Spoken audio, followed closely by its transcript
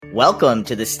Welcome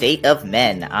to the State of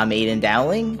Men. I'm Aydian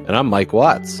Dowling. And I'm Mike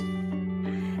Watts.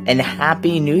 And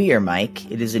Happy New Year, Mike.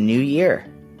 It is a new year.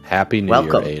 Happy New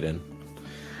Year, Aydian.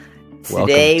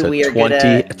 Today Welcome to we are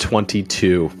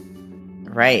 2022.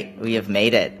 Right, we have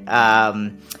made it.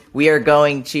 We are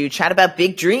going to chat about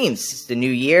big dreams. It's the new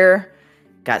year.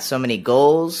 Got so many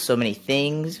goals, so many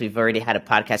things. We've already had a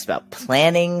podcast about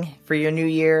planning for your new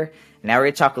year. Now we're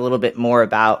going to talk a little bit more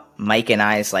about Mike and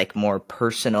I's more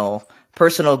personal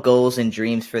goals and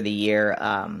dreams for the year.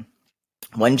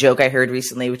 One joke I heard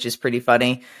recently, which is pretty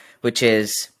funny, which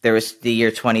is there was the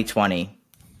year 2020,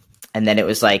 and then it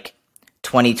was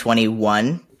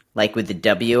 2021, with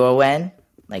the WON,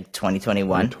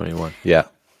 2021. 2021, yeah.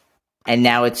 And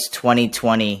now it's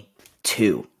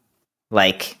 2022,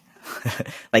 like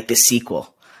the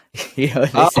sequel. You know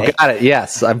what they say? Got it.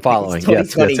 Yes, I'm following.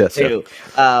 Yes.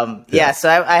 Yeah, so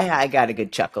I got a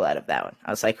good chuckle out of that one. I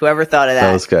was like, whoever thought of that?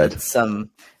 That was good.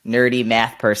 Some nerdy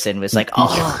math person was like,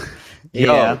 oh,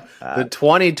 the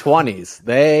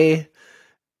 2020s.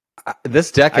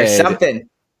 This decade, or something.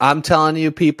 I'm telling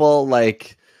you, people,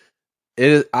 it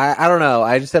is. I don't know.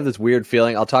 I just have this weird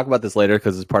feeling. I'll talk about this later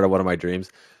because it's part of one of my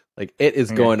dreams. It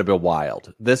is going to be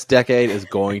wild. This decade is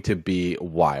going to be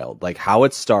wild. How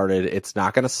it started, it's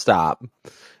not going to stop.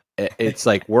 It's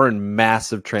we're in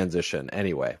massive transition.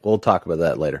 Anyway, we'll talk about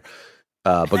that later.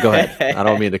 But go ahead. I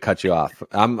don't mean to cut you off.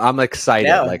 I'm excited.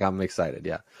 No. I'm excited.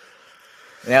 Yeah.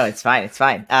 No, it's fine. It's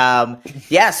fine.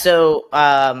 Yeah. So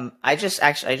I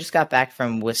just got back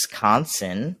from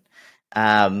Wisconsin.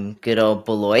 Good old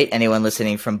Beloit. Anyone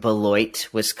listening from Beloit,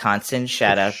 Wisconsin,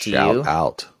 shout out to you. Shout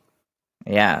out.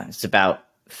 Yeah, it's about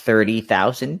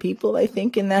 30,000 people, I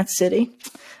think, in that city.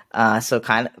 So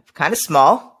kind of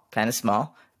small.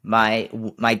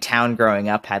 My town growing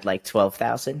up had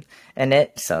 12,000 in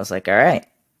it. So I was like, all right,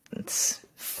 it's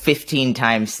 15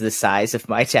 times the size of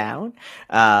my town,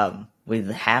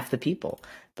 with half the people.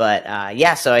 But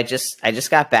yeah, so I just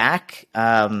got back.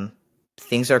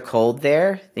 Things are cold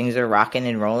there. Things are rocking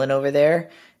and rolling over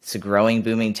there. It's a growing,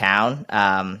 booming town.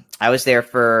 I was there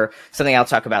for something I'll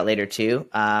talk about later too.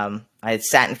 I had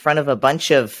sat in front of a bunch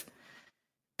of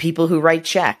people who write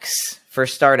checks for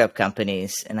startup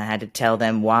companies, and I had to tell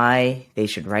them why they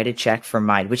should write a check for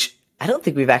mine, which I don't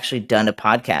think we've actually done a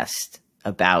podcast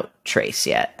about Trace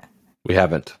yet. We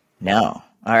haven't. No.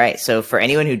 All right. So for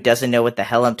anyone who doesn't know what the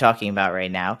hell I'm talking about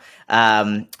right now,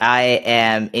 I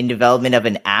am in development of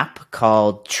an app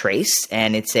called Trace,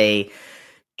 and it's a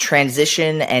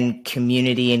transition and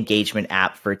community engagement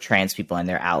app for trans people and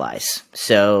their allies.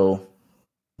 So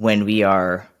when we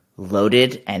are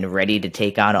loaded and ready to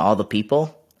take on all the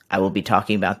people, I will be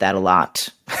talking about that a lot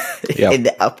in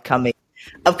the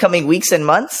upcoming weeks and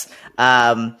months.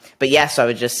 But yeah, so I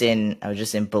was just in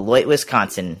Beloit,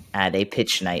 Wisconsin at a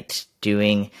pitch night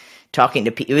talking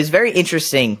to people. It was very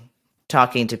interesting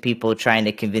talking to people, trying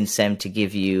to convince them to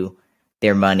give you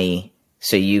their money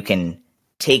so you can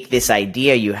take this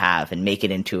idea you have and make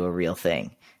it into a real thing.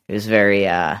 It was very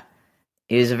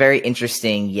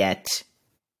interesting, yet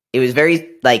it was very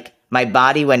my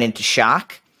body went into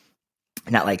shock,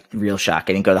 not real shock.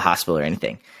 I didn't go to the hospital or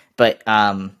anything, but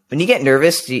when you get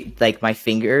nervous, my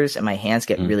fingers and my hands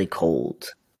get really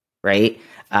cold, right?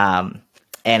 And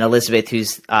Elizabeth,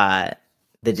 who's the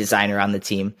designer on the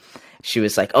team, she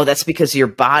was like, "Oh, that's because your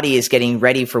body is getting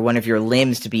ready for one of your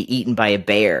limbs to be eaten by a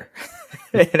bear."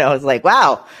 And I was like,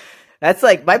 wow, that's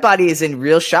my body is in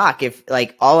real shock if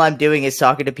all I'm doing is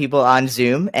talking to people on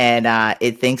Zoom and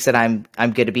it thinks that I'm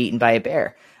going to be eaten by a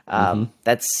bear. I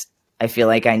feel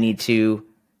like I need to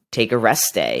take a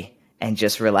rest day and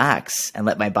just relax and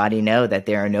let my body know that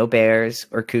there are no bears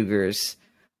or cougars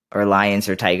or lions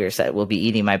or tigers that will be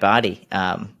eating my body.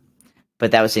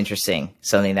 But that was interesting.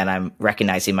 Something that I'm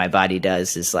recognizing my body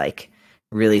does is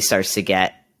really starts to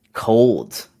get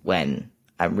cold when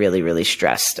I'm really, really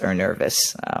stressed or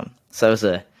nervous. So it was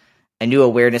a new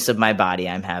awareness of my body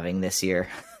I'm having this year.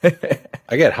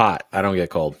 I get hot. I don't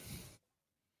get cold.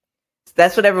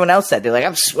 That's what everyone else said. They're like,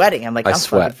 I'm sweating. I'm like, I'm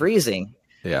fucking freezing.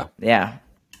 Yeah. Yeah.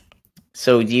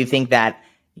 So do you think that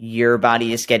your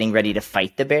body is getting ready to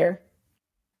fight the bear?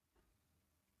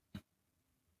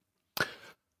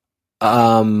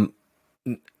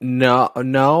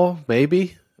 No,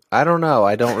 maybe. I don't know.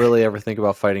 I don't really ever think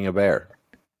about fighting a bear.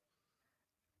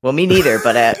 Well, me neither,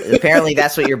 but apparently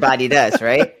that's what your body does,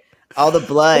 right? All the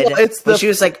blood. Well, she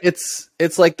was like, it's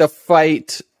like the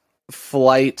fight,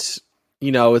 flight.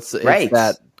 It's right.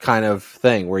 That kind of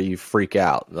thing where you freak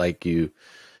out,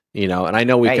 and I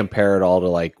know we compare it all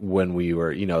to when we were,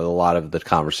 a lot of the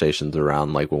conversations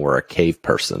around when we're a cave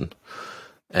person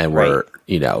and we're,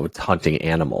 hunting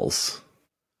animals.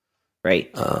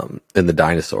 Right. In the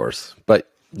dinosaurs. But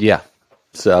yeah,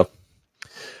 so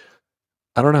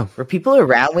I don't know. Were people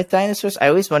around with dinosaurs? I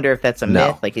always wonder if that's a myth.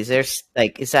 No, Like, is there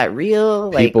like, is that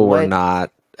real? Like, people were what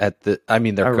not at the. I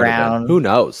mean, there could have been. around? Who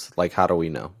knows? Like, how do we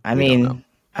know? I We don't know. mean,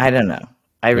 I don't know.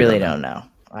 I We really don't know.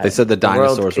 don't know. They said the world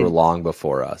dinosaurs were could long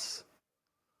before us.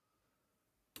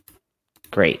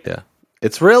 great. Yeah.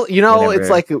 It's real, you know, it's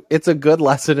Whatever. like it's a good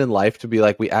lesson in life to be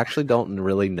like, we actually don't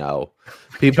really know.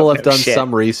 People have know done shit.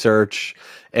 some research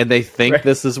and they think Right.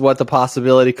 this is what the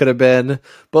possibility could have been.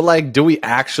 But like, do we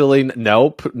actually?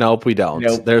 Nope, we don't.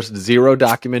 Nope. There's zero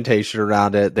documentation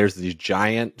around it. There's these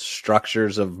giant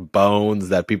structures of bones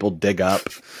that people dig up,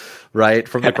 right,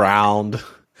 from the ground.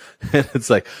 And it's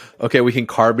like, okay, we can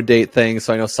carbon date things.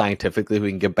 So I know scientifically we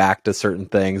can get back to certain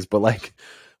things, but like,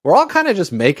 we're all kind of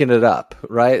just making it up,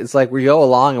 right? It's like we go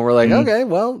along and we're like, okay,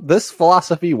 well, this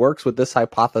philosophy works with this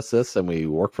hypothesis, and we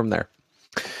work from there.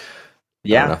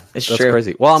 Yeah, it's That's true.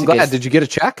 crazy. Well, I'm It's a glad. good- Did you get a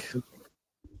check?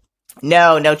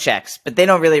 No checks, but they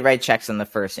don't really write checks on the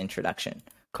first introduction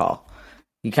call.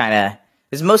 You kind of,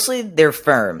 it's mostly their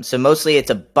firm. So mostly it's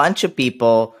a bunch of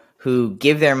people who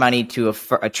give their money to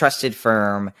a trusted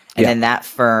firm, and then that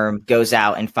firm goes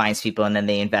out and finds people, and then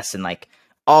they invest in like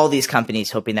all these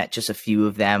companies, hoping that just a few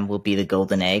of them will be the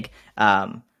golden egg.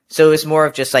 So it's more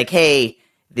of just like, hey,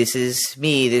 this is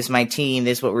me, this is my team,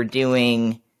 this is what we're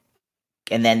doing.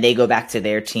 And then they go back to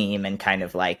their team and kind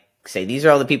of like say, these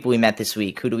are all the people we met this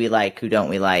week. Who do we like? Who don't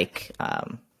we like?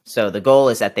 So the goal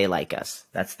is that they like us.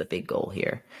 That's the big goal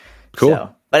here. Cool.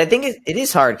 So, but I think it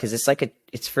is hard because it's like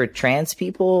it's for trans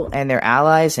people and their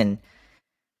allies. And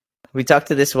we talked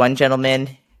to this one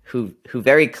gentleman who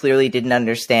very clearly didn't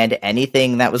understand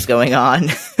anything that was going on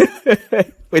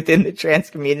within the trans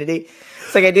community.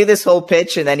 It's like I do this whole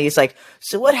pitch, and then he's like,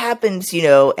 so what happens,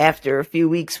 after a few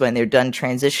weeks when they're done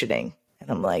transitioning? And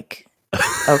I'm like,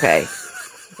 okay,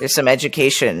 there's some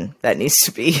education that needs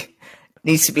to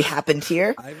be happened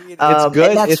here. I mean, it's good.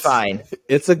 And that's it's fine.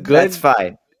 It's a good. That's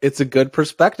fine. It's a good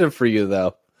perspective for you,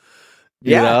 though.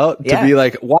 You Yeah, know, to yeah. be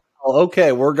like, wow,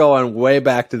 okay, we're going way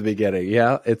back to the beginning.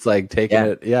 Yeah, it's like taking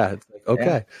it. Yeah, it's like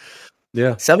okay.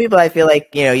 Yeah. Some people, I feel like,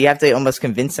 you have to almost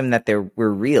convince them that we're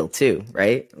real too,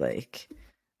 right? Like,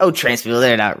 oh, trans people,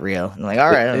 they're not real. I'm like,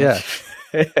 all right.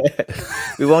 Yeah.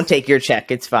 We won't take your check.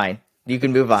 It's fine. You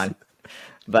can move on.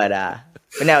 But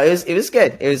no, it was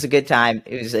good. It was a good time.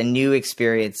 It was a new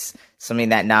experience, something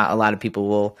that not a lot of people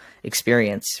will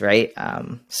experience, right?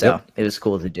 So it was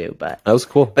cool to do, but That was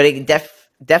cool. But it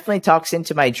definitely talks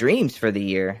into my dreams for the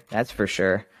year. That's for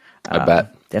sure. I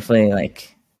bet. Definitely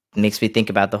like makes me think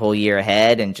about the whole year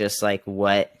ahead and just like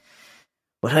what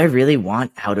do I really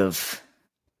want out of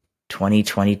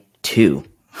 2022?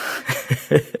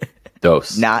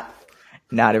 Dose. Not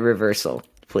a reversal,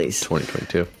 please.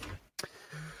 2022.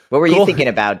 What were you thinking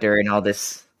about during all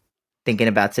this? Thinking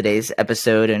about today's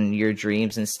episode and your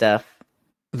dreams and stuff?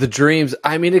 The dreams.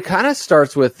 I mean, it kind of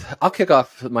starts with. I'll kick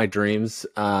off my dreams.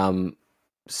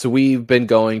 So we've been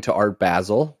going to Art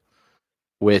Basel,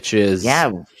 which is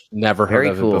never heard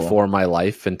of it before in my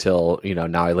life until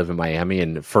now I live in Miami,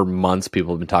 and for months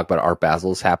people have been talking about Art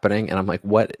Basel's happening, and I'm like,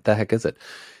 what the heck is it?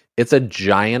 It's a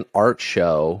giant art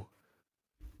show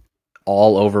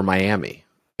all over Miami.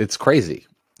 It's crazy,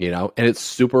 and it's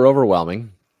super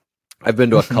overwhelming. I've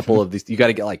been to a couple of these. You got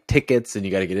to get like tickets, and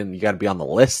you got to get in. You got to be on the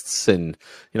lists, and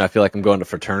I feel like I'm going to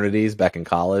fraternities back in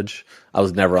college. I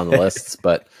was never on the lists,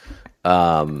 but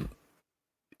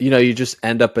you just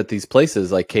end up at these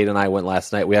places. Like Kate and I went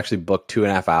last night. We actually booked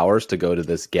 2.5 hours to go to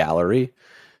this gallery.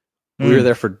 We were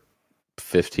there for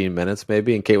 15 minutes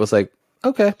maybe, and Kate was like,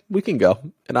 "Okay, we can go,"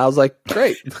 and I was like,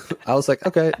 "Great." I was like,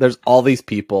 "Okay." There's all these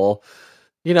people.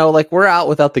 Like we're out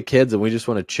without the kids and we just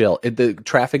want to chill. The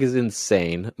traffic is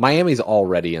insane. Miami's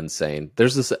already insane.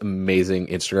 There's this amazing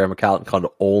Instagram account called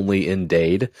Only in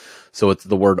Dade. So it's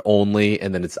the word only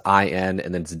and then it's IN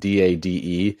and then it's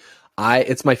DADE.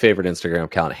 It's my favorite Instagram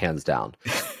account, hands down.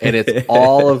 And it's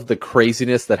all of the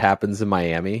craziness that happens in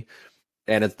Miami.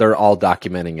 And they're all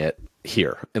documenting it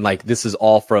here. And like, this is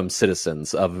all from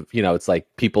citizens of, it's like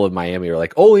people in Miami are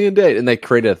like, Only in Dade. And they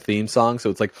created a theme song. So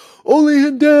it's like, Only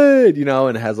in Dade,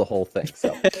 and it has a whole thing.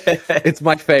 So it's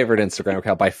my favorite Instagram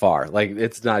account by far. Like,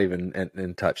 it's not even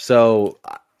in touch. So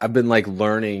I've been like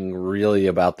learning really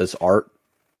about this art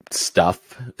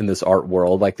stuff in this art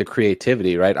world, like the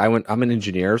creativity, right? I'm an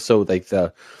engineer. So like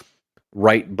the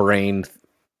right brain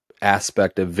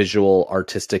aspect of visual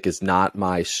artistic is not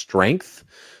my strength.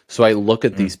 So I look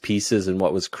at these pieces and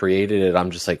what was created, and I'm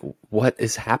just like, what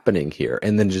is happening here?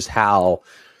 And then just how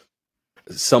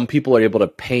some people are able to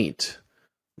paint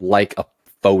like a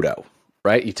photo.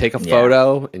 right? You take a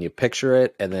photo and you picture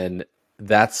it, and then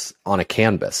that's on a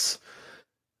canvas.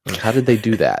 Like, how did they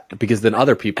do that? Because then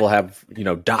other people have,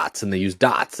 dots, and they use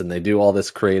dots, and they do all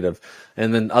this creative,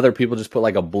 and then other people just put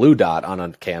like a blue dot on a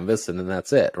canvas, and then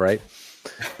that's it, right?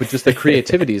 But just the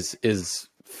creativity is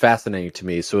fascinating to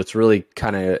me. So it's really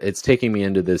it's taking me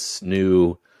into this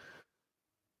new,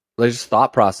 like, just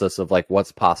thought process of like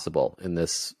what's possible in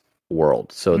this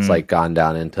world. So it's like gone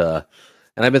down into,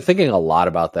 and I've been thinking a lot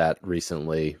about that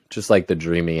recently, just like the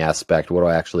dreaming aspect. What do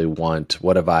I actually want?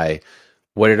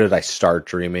 Where did I start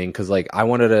dreaming? Because like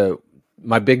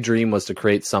my big dream was to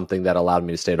create something that allowed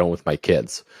me to stay at home with my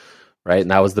kids, right?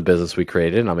 And that was the business we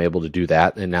created, and I'm able to do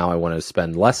that. And now I want to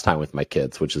spend less time with my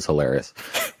kids, which is hilarious,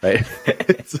 right?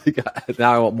 It's like,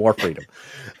 now I want more freedom.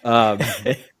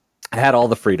 I had all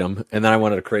the freedom, and then I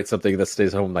wanted to create something that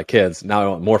stays home with my kids. Now I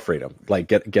want more freedom. Like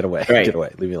get away, right. Get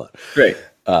away, leave me alone. Right.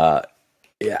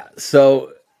 Yeah.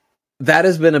 So that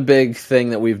has been a big thing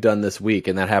that we've done this week,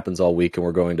 and that happens all week. And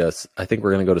I think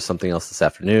we're going to go to something else this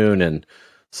afternoon and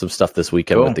some stuff this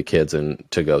weekend with the kids and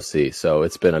to go see. So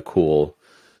it's been a cool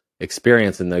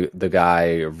experience. And the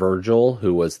guy, Virgil,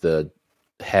 who was the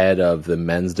head of the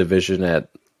men's division at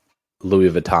Louis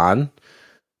Vuitton,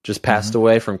 just passed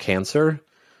away from cancer.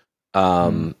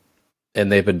 And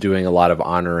they've been doing a lot of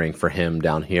honoring for him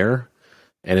down here.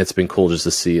 And it's been cool just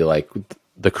to see like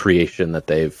the creation that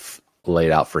they've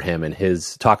laid out for him, and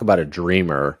his talk about a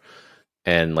dreamer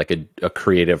and like a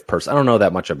creative person. I don't know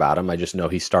that much about him. I just know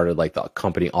he started like the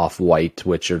company Off-White,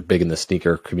 which are big in the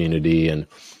sneaker community and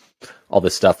all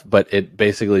this stuff. But it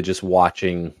basically just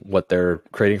watching what they're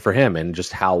creating for him and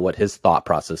just what his thought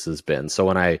process has been. So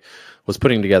when I was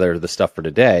putting together the stuff for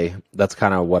today, that's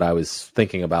kind of what I was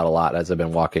thinking about a lot as I've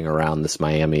been walking around this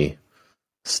Miami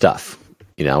stuff,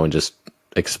 and just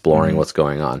exploring what's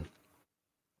going on.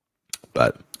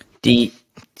 But do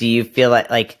you feel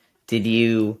like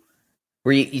you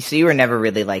were never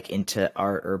really like into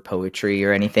art or poetry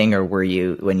or anything, or were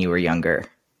you when you were younger?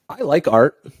 I like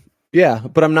art. Yeah,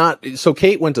 but I'm not. So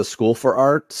Kate went to school for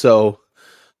art, so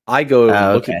I go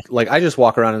look at, like, I just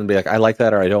walk around and be like, I like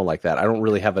that or I don't like that. I don't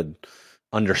really have an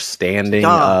understanding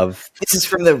of. This is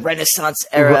from the Renaissance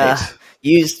era,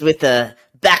 used with a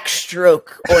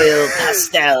backstroke oil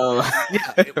pastel.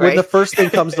 Yeah, right? When the first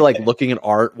thing comes to like looking at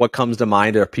art, what comes to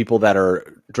mind are people that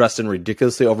are dressed in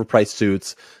ridiculously overpriced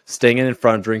suits, staying in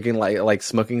front, drinking like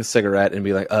smoking a cigarette, and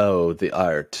be like, "Oh, the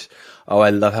art. Oh,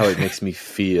 I love how it makes me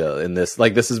feel." In this,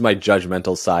 like, this is my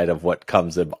judgmental side of what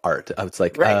comes of art. It's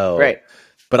like, right.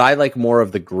 But I like more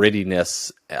of the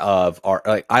grittiness of art.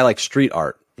 Like, I like street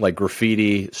art. Like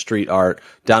graffiti, street art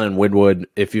down in Wynwood.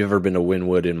 If you've ever been to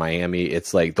Wynwood in Miami,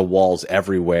 it's like the walls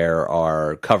everywhere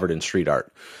are covered in street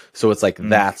art. So it's like,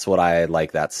 that's what I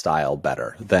like, that style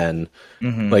better than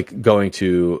like going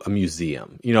to a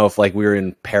museum. If like we were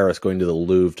in Paris going to the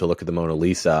Louvre to look at the Mona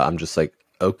Lisa, I'm just like,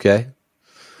 okay.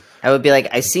 I would be like,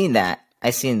 I seen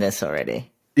this already.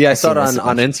 Yeah, I saw it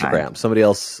on Instagram. Somebody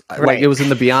else, like, it was in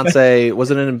the Beyonce,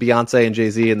 wasn't it in Beyonce and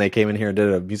Jay-Z, and they came in here and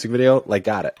did a music video? Like,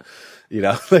 got it.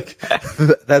 Like,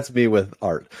 that's me with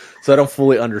art. So I don't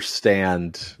fully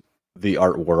understand the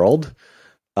art world,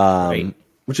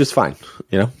 which is fine,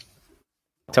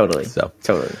 Totally. So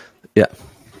totally. Yeah.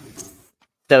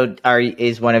 So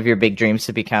is one of your big dreams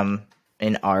to become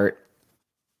an artist?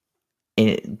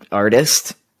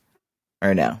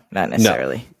 Or no, not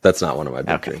necessarily. No, that's not one of my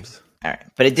big dreams. All right.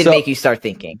 But it did make you start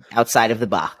thinking outside of the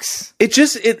box. It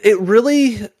just, it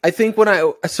really, I think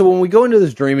when we go into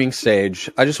this dreaming stage,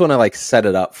 I just want to like set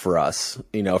it up for us,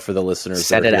 for the listeners.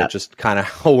 Set it up. Just kind of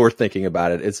how we're thinking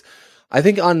about it. I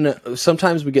think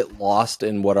sometimes we get lost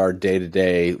in what our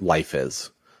day-to-day life is,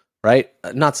 right?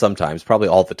 Not sometimes, probably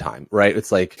all the time, right?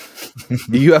 It's like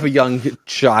you have a young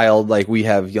child, like we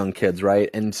have young kids, right?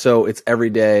 And so it's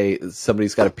every day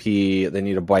somebody's got to pee, they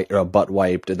need a butt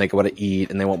wiped, and they want to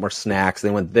eat, and they want more snacks, and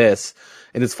they want this,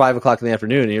 and it's 5:00 in the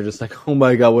afternoon, and you're just like, oh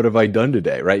my God, what have I done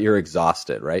today, right? You're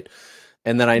exhausted, right?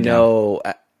 And then I know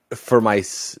for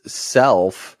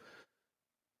myself,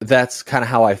 that's kind of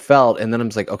how I felt, and then I'm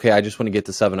just like, okay, I just want to get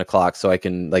to 7:00 so I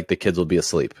can, like, the kids will be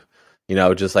asleep.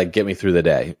 Just like get me through the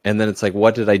day. And then it's like,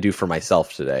 what did I do for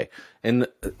myself today? And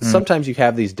sometimes you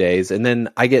have these days, and then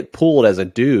I get pulled as a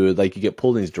dude, like you get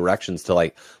pulled in these directions to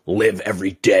like live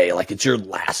every day. Like it's your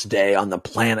last day on the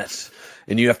planet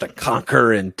and you have to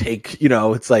conquer and take,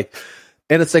 it's like,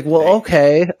 well,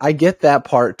 okay, I get that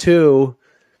part too.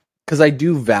 Cause I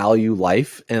do value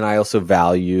life, and I also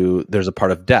value, there's a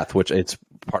part of death, which it's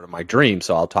part of my dream.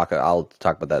 So I'll talk about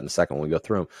that in a second when we go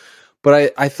through them.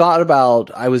 But I thought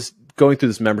about, I was going through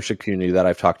this membership community that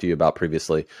I've talked to you about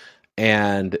previously,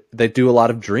 and they do a lot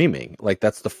of dreaming. Like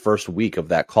that's the first week of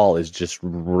that call is just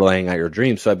laying out your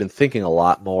dreams. So I've been thinking a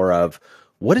lot more of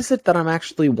what is it that I'm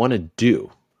actually want to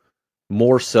do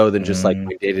more so than just like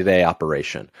my day-to-day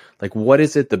operation. Like what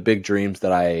is it, the big dreams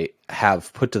that I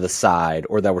have put to the side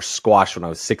or that were squashed when I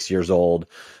was 6 years old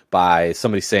by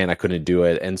somebody saying I couldn't do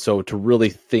it. And so to really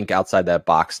think outside that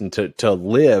box and to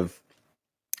live,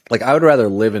 like I would rather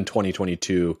live in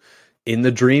 2022 in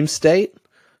the dream state,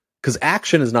 because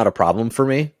action is not a problem for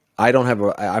me.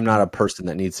 I'm not a person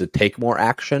that needs to take more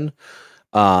action.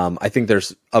 I think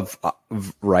there's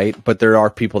right, but there are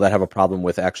people that have a problem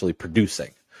with actually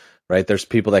producing. Right, there's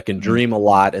people that can dream a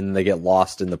lot and they get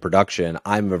lost in the production.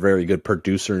 I'm a very good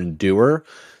producer and doer,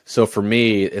 so for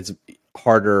me, it's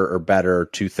harder or better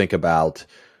to think about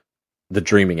the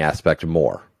dreaming aspect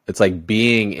more. It's like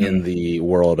being in the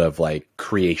world of like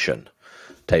creation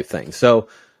type thing. So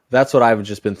that's what I've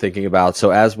just been thinking about.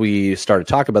 So as we started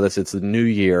talking about this, it's the new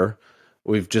year.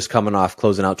 We've just coming off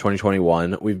closing out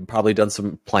 2021. We've probably done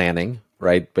some planning,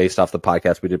 right, based off the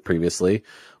podcast we did previously.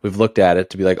 We've looked at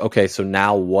it to be like, okay, so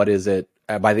now what is it?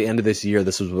 By the end of this year,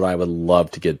 this is what I would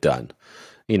love to get done.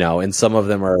 You know, and some of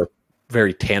them are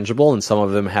very tangible and some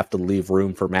of them have to leave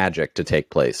room for magic to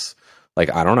take place. Like,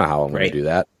 I don't know how I'm going to do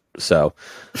that. So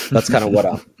that's kind of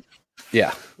what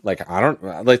yeah, like,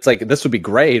 it's like, this would be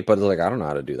great, but it's like, I don't know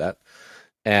how to do that.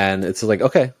 And it's like,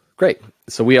 okay, great.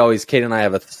 So Kate and I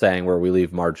have a saying where we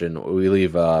leave margin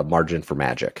for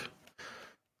magic.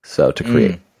 So to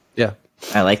create. Yeah.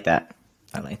 I like that.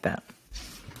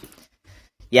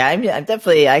 Yeah, I'm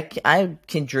definitely, I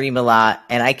can dream a lot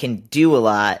and I can do a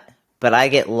lot, but I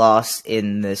get lost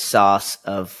in the sauce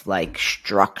of like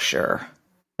structure.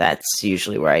 That's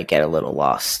usually where I get a little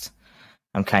lost.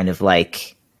 I'm kind of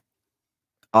like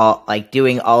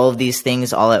doing all of these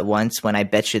things all at once when I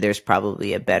bet you there's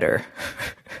probably a better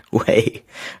way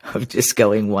of just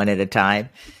going one at a time.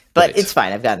 But It's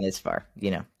fine. I've gotten this far,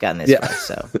 far.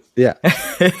 So yeah.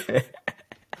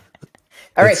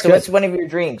 All right. So what's one of your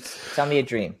dreams? Tell me a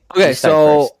dream. Okay.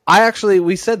 So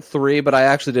we said 3, but I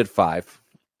actually did 5.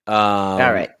 All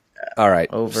right.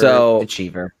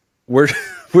 Overachiever. We're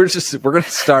going to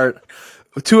start.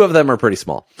 2 of them are pretty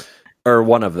small. Or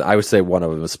one of them, I would say one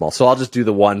of them is small. So I'll just do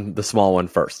the small one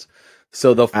first.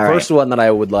 So the first one that I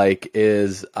would like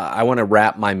is I want to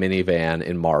wrap my minivan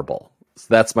in marble. So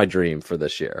that's my dream for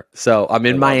this year. So I'm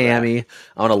in Miami.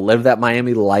 I want to live that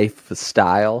Miami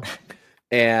lifestyle.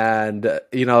 And,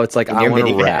 it's like I want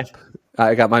to wrap.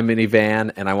 I got my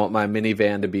minivan and I want my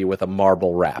minivan to be with a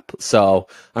marble wrap. So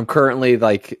I'm currently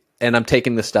and I'm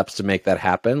taking the steps to make that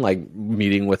happen, like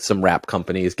meeting with some wrap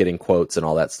companies, getting quotes and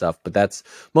all that stuff. But that's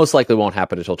most likely won't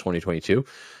happen until 2022.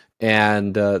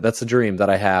 And that's a dream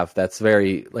that I have. That's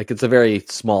very, it's a very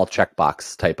small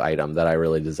checkbox type item that I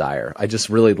really desire. I just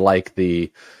really like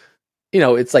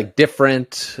it's like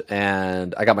different.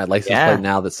 And I got my license plate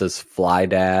now that says Fly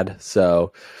Dad.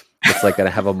 So it's like going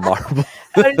to have a marble.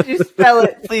 How did you spell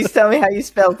it? Please tell me how you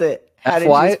spelled it. How did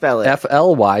you spell it?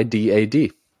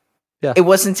 FLYDAD. Yeah. It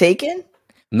wasn't taken?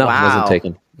 No, It wasn't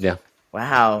taken. Yeah.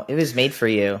 Wow. It was made for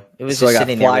you. It was so just I got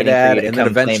sitting there Fly waiting Dad, for you to and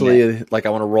come then eventually, I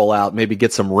want to roll out, maybe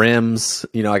get some rims.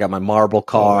 I got my marble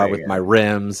car with my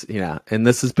rims. Yeah. And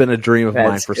this has been a dream of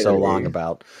mine for so long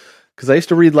because I used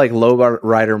to read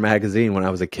Lowrider magazine when I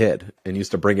was a kid and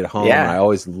used to bring it home. Yeah. And I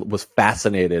always was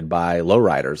fascinated by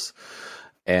lowriders.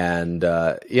 And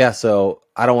so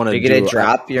I don't want to. You're going to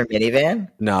drop your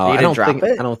minivan? No, I don't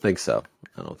think so.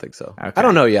 Okay. I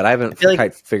don't know yet. I haven't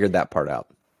quite figured that part out.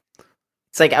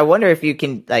 It's like, I wonder if you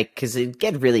can, because it'd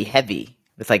get really heavy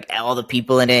with all the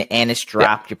people in it and it's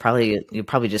dropped. Yeah. You'll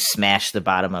probably just smash the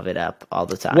bottom of it up all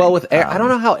the time. Well, with I don't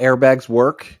know how airbags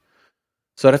work.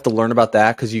 So I'd have to learn about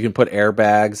that because you can put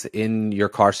airbags in your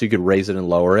car so you could raise it and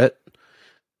lower it.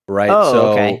 Right. Oh,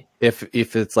 so okay. If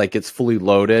it's it's fully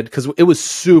loaded, because it was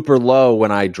super low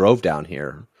when I drove down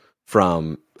here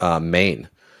from Maine.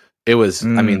 It was,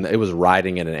 it was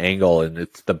riding at an angle, and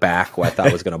it's the back where I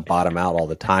thought was going to bottom out all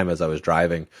the time as I was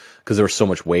driving because there was so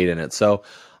much weight in it. So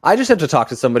I just have to talk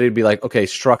to somebody to be like, okay,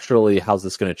 structurally, how's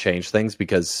this going to change things?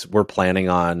 Because we're planning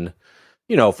on,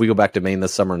 if we go back to Maine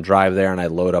this summer and drive there and I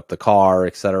load up the car,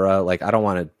 et cetera, I don't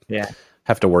want to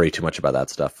have to worry too much about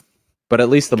that stuff. But at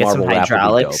least the marble wrap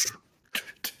would be dope.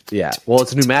 Yeah. Well,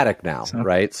 it's pneumatic now,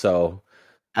 right? So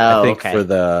I think for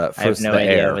I have no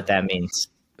idea what that means.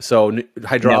 So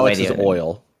hydraulics is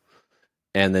oil,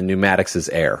 and then pneumatics is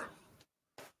air.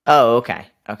 Oh, okay.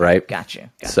 Right?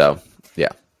 Gotcha. So, yeah.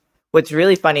 What's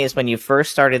really funny is when you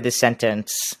first started this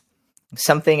sentence,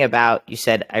 something about, you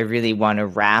said, I really want to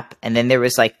rap, and then there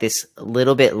was this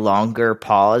little bit longer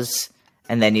pause,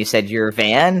 and then you said, your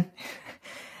van?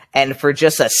 And for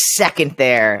just a second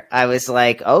there, I was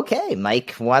like, okay,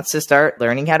 Mike wants to start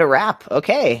learning how to rap.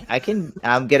 Okay,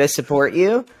 I'm going to support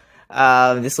you.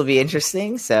 This will be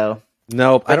interesting. So,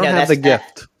 Nope, I but don't no, have the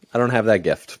gift. I don't have that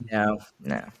gift. no.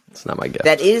 It's not my gift.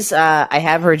 That is, I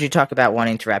have heard you talk about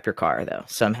wanting to wrap your car though.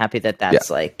 So I'm happy that that's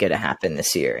like going to happen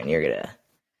this year and you're going to,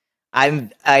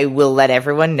 I will let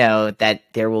everyone know that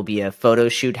there will be a photo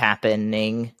shoot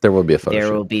happening. There will be a photo shoot.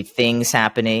 There will be things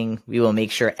happening. We will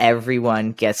make sure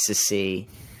everyone gets to see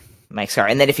Mike's car.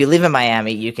 And then if you live in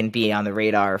Miami, you can be on the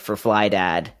radar for Fly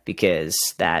Dad because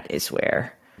that is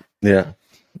where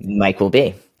Mike will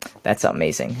be. That's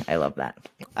amazing. I love that.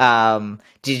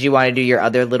 Did you want to do your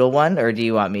other little one or do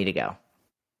you want me to go?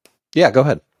 Yeah, go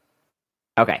ahead.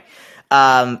 Okay.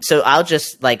 So I'll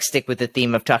just like stick with the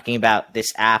theme of talking about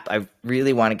this app. I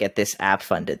really want to get this app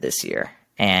funded this year,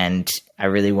 and I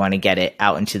really want to get it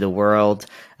out into the world.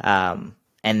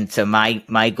 And so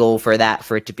my goal for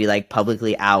it to be like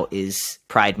publicly out is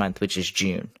Pride Month, which is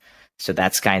June. So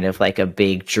that's kind of like a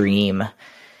big dream,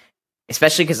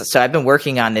 especially because I've been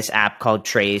working on this app called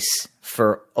Trace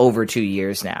for over 2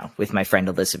 years now with my friend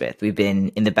Elizabeth. We've been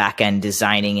in the back end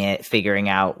designing it, figuring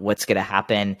out what's going to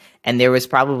happen. And there was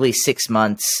probably 6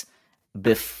 months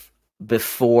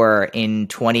before in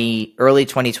early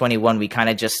 2021, we kind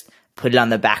of just put it on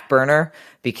the back burner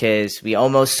because we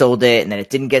almost sold it and then it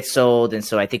didn't get sold. And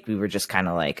so I think we were just kind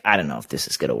of like, I don't know if this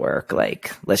is going to work.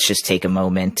 Like, let's just take a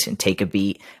moment and take a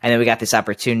beat. And then we got this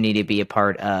opportunity to be a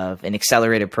part of an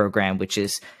accelerator program, which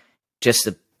is just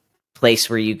a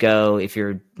place where you go if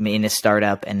you're in a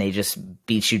startup and they just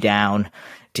beat you down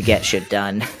to get shit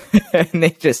done. And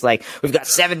they just like, we've got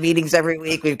 7 meetings every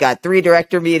week. We've got 3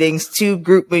 director meetings, 2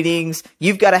 group meetings.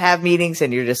 You've got to have meetings.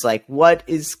 And you're just like, what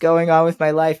is going on with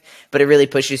my life? But it really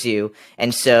pushes you.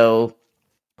 And so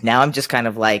now I'm just kind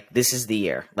of like, this is the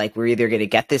year. Like, we're either going to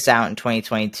get this out in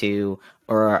 2022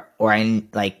 or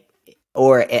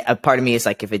a part of me is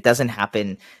like, if it doesn't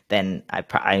happen, then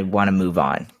I want to move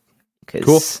on.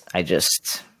 Because I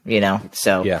just,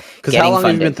 so yeah. Because how long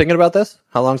have you been thinking about this?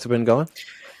 How long's it been going?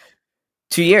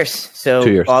 2 years. So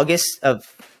 2 years.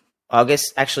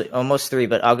 August, actually almost 3,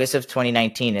 but August of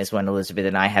 2019 is when Elizabeth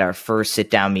and I had our first sit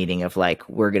down meeting of like,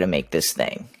 we're going to make this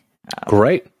thing.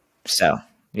 Great. So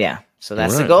yeah. So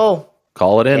that's the goal.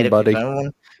 Call it in, buddy.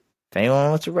 If anyone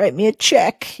wants to write me a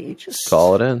check, you just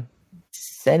call it in.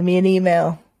 Send me an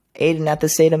email.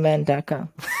 Aydian@thestateofmen.com.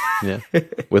 Yeah.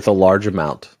 With a large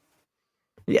amount.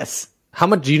 Yes. How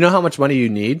much? Do you know how much money you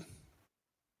need?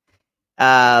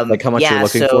 Like how much you're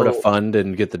looking for to fund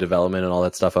and get the development and all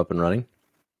that stuff up and running?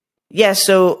 Yeah.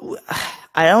 So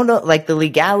I don't know. Like the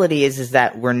legality is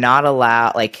that we're not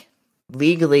allowed. Like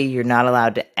legally, you're not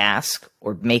allowed to ask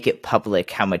or make it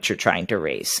public how much you're trying to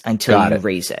raise until you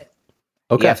raise it.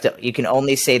 Okay. You can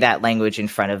only say that language in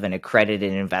front of an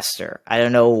accredited investor. I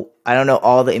don't know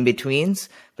all the in betweens,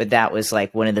 but that was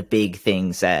like one of the big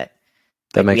things that.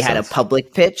 We had a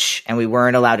public pitch and we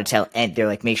weren't allowed to tell, and they're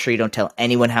like, make sure you don't tell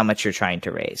anyone how much you're trying to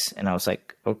raise. And I was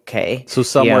like, okay. So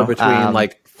somewhere between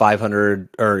like $500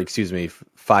 or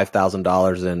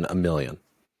 $5,000 and $1 million.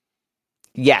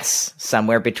 Yes.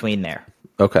 Somewhere between there.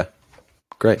 Okay.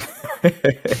 Great. So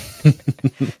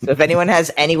if anyone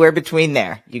has anywhere between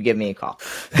there, you give me a call.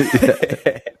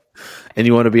 And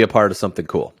you want to be a part of something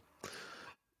cool.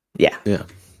 Yeah. Yeah.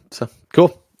 So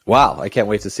cool. Wow, I can't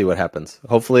wait to see what happens.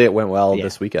 Hopefully it went well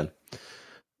this weekend.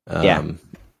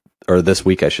 Or this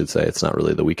week, I should say. It's not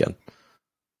really the weekend.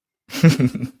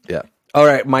 Yeah. All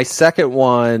right, my second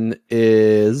one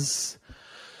is,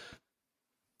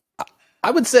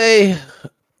 I would say,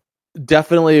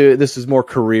 definitely this is more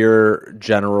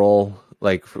general,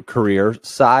 like career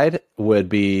side, would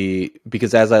be,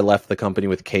 because as I left the company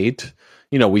with Kate,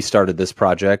 we started this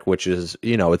project, which is,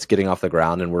 it's getting off the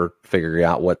ground and we're figuring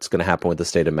out what's going to happen with the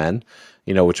State of Men,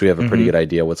 which we have a pretty good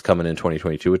idea what's coming in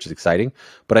 2022, which is exciting.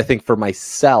 But I think for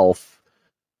myself,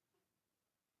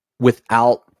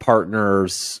 without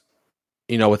partners,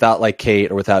 without like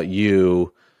Kate or without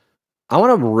you, I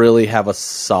want to really have a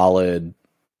solid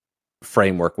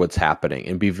framework what's happening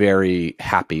and be very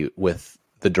happy with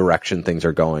the direction things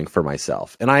are going for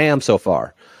myself. And I am so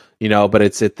far. But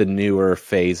it's at the newer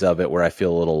phase of it where I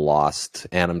feel a little lost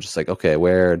and I'm just like, okay,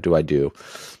 where do I do?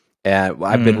 And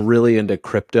I've been really into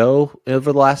crypto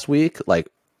over the last week, like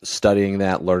studying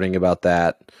that, learning about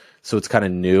that. So it's kind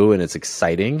of new and it's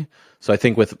exciting. So I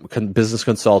think with business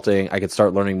consulting, I could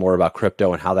start learning more about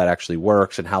crypto and how that actually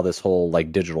works and how this whole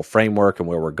like digital framework and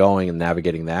where we're going and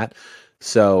navigating that.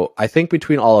 So I think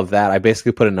between all of that, I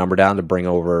basically put a number down to bring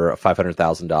over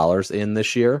 $500,000 in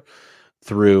this year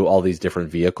through all these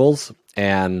different vehicles.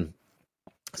 And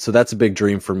So that's a big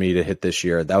dream for me to hit this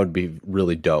year. That would be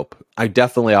really dope. I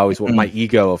definitely always want, my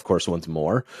ego, of course, wants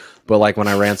more. But like when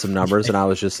I ran some numbers and I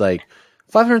was just like,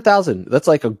 500,000, that's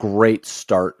like a great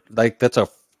start. Like that's a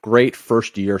great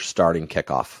first year starting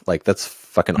kickoff. Like that's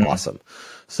fucking awesome.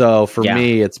 So for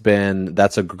me,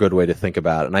 that's a good way to think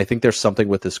about it. And I think there's something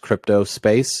with this crypto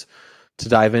space to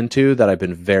dive into that I've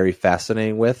been very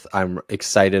fascinated with. I'm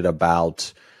excited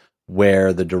about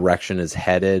where the direction is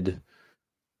headed,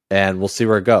 and we'll see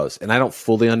where it goes. And I don't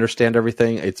fully understand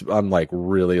everything. I'm like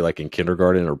really like in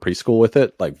kindergarten or preschool with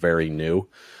it, like very new.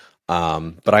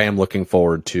 But I am looking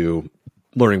forward to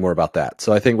learning more about that.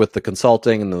 So I think with the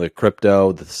consulting and the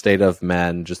crypto, the state of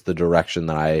men, just the direction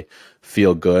that I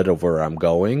feel good of where I'm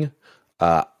going,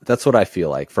 that's what I feel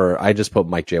like. I just put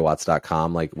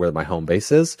MikeJWatts.com, like where my home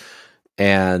base is.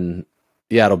 And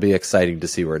yeah, it'll be exciting to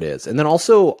see where it is. And then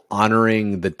also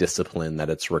honoring the discipline that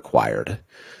it's required.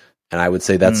 And I would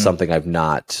say that's something I've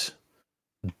not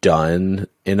done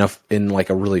in like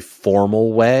a really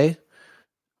formal way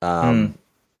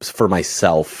for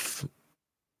myself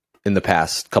in the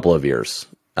past couple of years,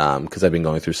 because I've been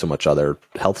going through so much other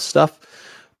health stuff.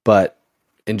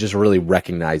 And just really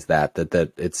recognize that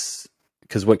it's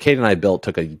because what Kate and I built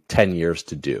took 10 years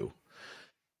to do.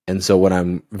 And so when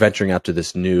I'm venturing out to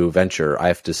this new venture, I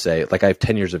have to say, like, I have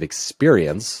 10 years of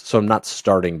experience, so I'm not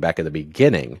starting back at the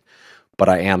beginning, but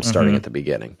I am starting at the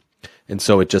beginning. And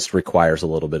so it just requires a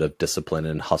little bit of discipline,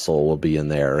 and hustle will be in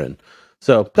there. And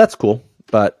so that's cool.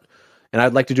 And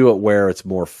I'd like to do it where it's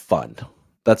more fun.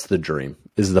 That's the dream,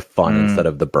 is the fun instead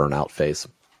of the burnout phase.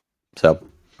 So.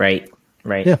 Right.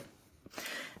 Yeah.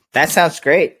 That sounds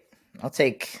great.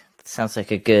 Sounds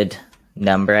like a good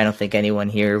number. I don't think anyone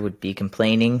here would be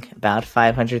complaining about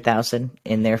 500,000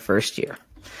 in their first year.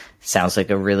 Sounds like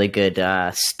a really good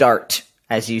start,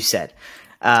 as you said.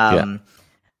 So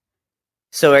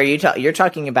you're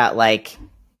talking about like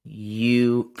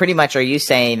you pretty much, are you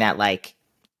saying that like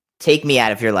take me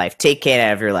out of your life, take Kate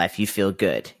out of your life, you feel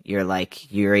good. You're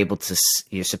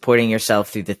supporting yourself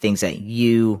through the things that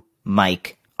you,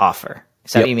 Mike, offer.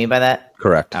 Is that what you mean by that?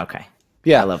 Correct. Okay.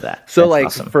 Yeah. I love that. So That's like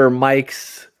awesome. for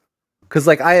Mike's, because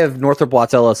like I have Northrop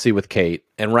Watts LLC with Kate,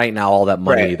 and right now all that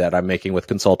money that I'm making with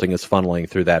consulting is funneling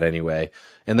through that anyway.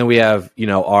 And then we have,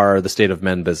 the State of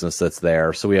Men business that's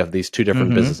there. So we have these two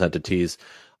different business entities.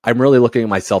 I'm really looking at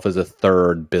myself as a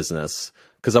third business,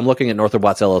 because I'm looking at Northrop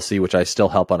Watts LLC, which I still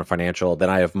help on a financial. Then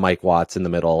I have Mike Watts in the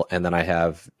middle, and then I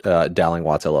have Dowling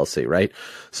Watts LLC, right?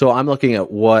 So I'm looking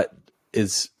at what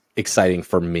is exciting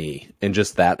for me in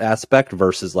just that aspect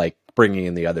versus like bringing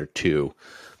in the other two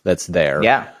that's there.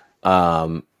 Yeah.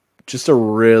 Just to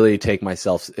really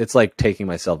it's like taking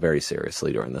myself very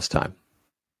seriously during this time.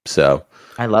 So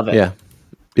I love it.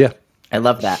 Yeah. I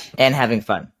love that. And having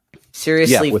fun.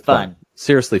 Seriously fun.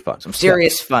 Seriously fun. Some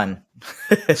serious fun.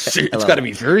 It's got to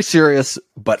be very serious,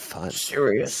 but fun.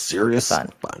 Serious fun.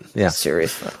 Yeah.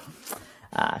 Serious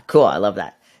fun. Cool. I love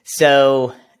that.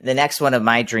 So the next one of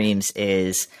my dreams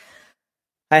is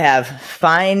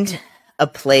find a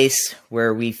place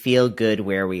where we feel good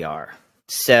where we are.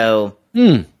 So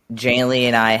Jaylee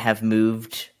and I have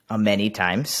moved many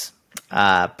times,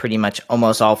 pretty much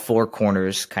almost all four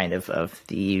corners kind of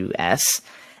the U.S.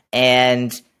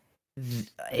 And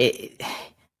we're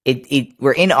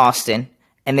in Austin,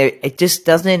 and it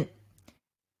doesn't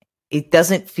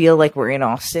feel like we're in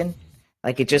Austin.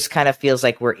 Like it just kind of feels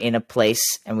like we're in a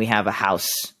place and we have a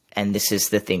house, and this is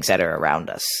the things that are around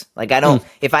us. Like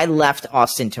if I left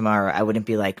Austin tomorrow, I wouldn't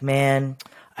be like, man,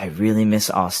 I really miss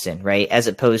Austin, right? As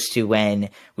opposed to when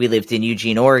we lived in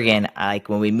Eugene, Oregon, like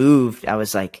when we moved, I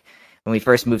was like, when we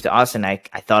first moved to Austin, I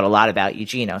thought a lot about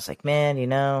Eugene. I was like, man,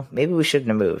 maybe we shouldn't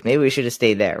have moved. Maybe we should have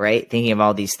stayed there, right? Thinking of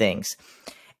all these things.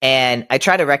 And I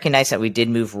try to recognize that we did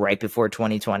move right before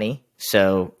 2020.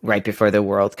 So right before the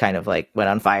world kind of like went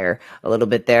on fire a little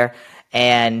bit there.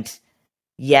 And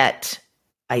yet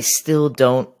I still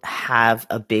don't have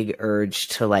a big urge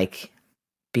to like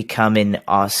become an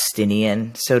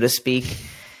Austinian, so to speak.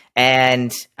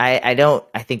 And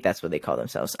I think that's what they call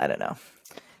themselves. I don't know.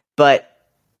 But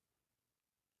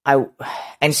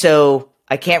so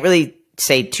I can't really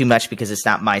say too much because it's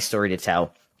not my story to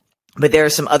tell. But there are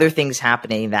some other things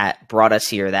happening that brought us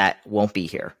here that won't be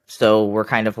here. So we're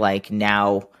kind of like,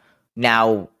 now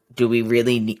do we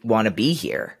really want to be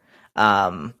here?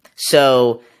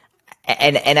 So,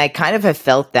 and I kind of have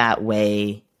felt that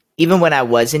way even when I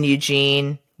was in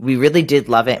Eugene. We really did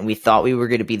love it, and we thought we were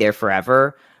going to be there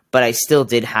forever. But I still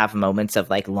did have moments of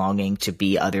like longing to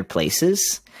be other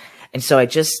places. And so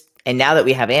and now that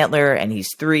we have Antler and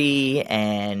he's 3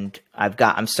 and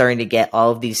I'm starting to get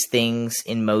all of these things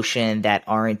in motion that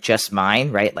aren't just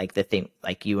mine, right? Like the thing,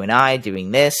 like you and I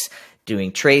doing this,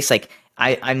 doing Trace, like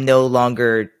I'm no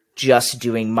longer just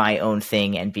doing my own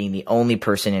thing and being the only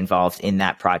person involved in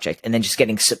that project, and then just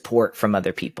getting support from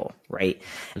other people, right?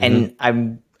 And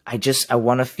I just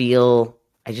want to feel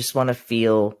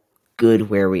good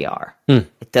where we are.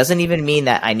 It doesn't even mean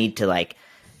that I need to like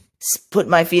put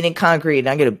my feet in concrete and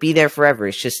I'm going to be there forever.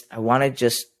 It's just, I want to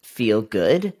just feel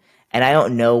good. And I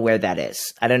don't know where that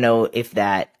is. I don't know if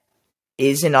that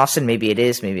is in Austin. Maybe it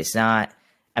is, maybe it's not.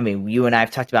 I mean, you and I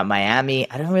have talked about Miami.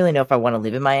 I don't really know if I want to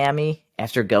live in Miami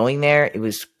after going there. It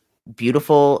was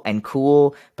beautiful and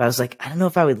cool, but I was like, I don't know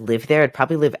if I would live there. I'd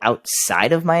probably live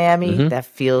outside of Miami. That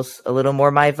feels a little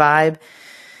more my vibe.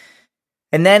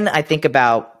 And then I think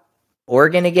about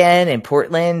Oregon again and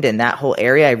Portland and that whole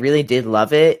area. I really did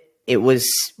love it. It was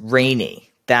rainy.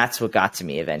 That's what got to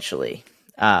me eventually.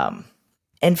 And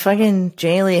fucking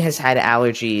Jaylee has had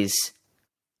allergies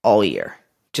all year,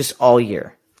 just all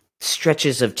year.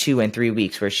 Stretches of 2 and 3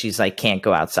 weeks where she's like, can't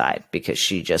go outside because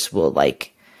she just will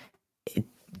like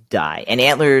die. And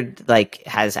Antler like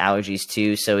has allergies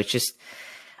too. So it's just,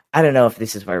 I don't know if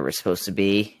this is where we're supposed to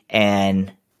be.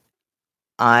 And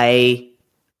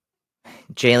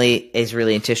Jaylee is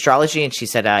really into astrology, and she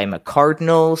said I'm a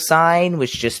cardinal sign,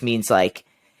 which just means like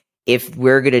if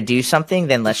we're gonna do something,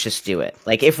 then let's just do it.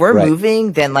 Like if we're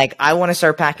moving, then like I want to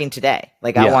start packing today.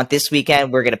 Like I want this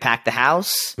weekend we're gonna pack the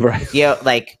house. Right. You know,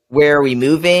 like where are we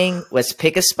moving? Let's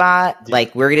pick a spot. Yeah.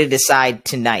 Like we're gonna decide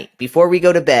tonight before we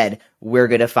go to bed. We're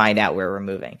gonna find out where we're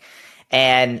moving.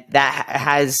 And that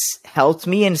has helped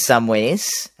me in some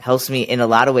ways, helps me in a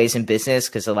lot of ways in business,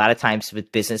 because a lot of times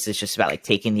with business, it's just about like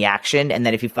taking the action. And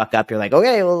then if you fuck up, you're like,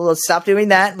 okay, well, let's stop doing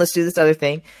that. Let's do this other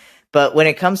thing. But when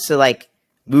it comes to like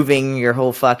moving your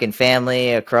whole fucking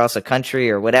family across a country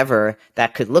or whatever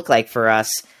that could look like for us,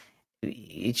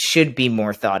 it should be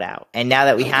more thought out. And now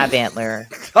that we have Antler,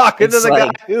 talking to the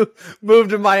guy who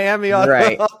moved to Miami on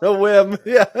a whim.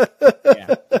 Yeah.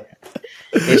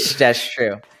 That's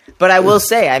true. But I will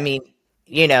say, I mean,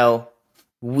 you know,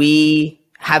 we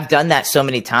have done that so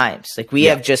many times. Like we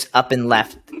have just up and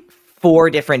left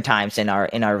 4 different times in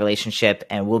our relationship,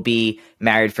 and we'll be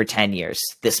married for 10 years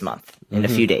this month, in a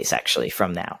few days actually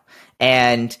from now.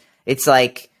 And it's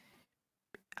like,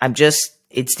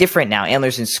 it's different now.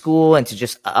 Antler's in school, and to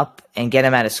just up and get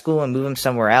him out of school and move him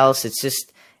somewhere else,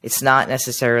 it's not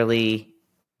necessarily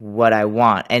what I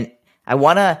want. And I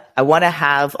want to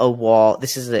have a wall.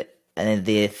 This is the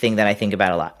thing that I think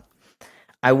about a lot.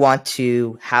 I want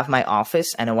to have my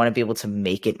office, and I want to be able to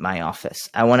make it my office.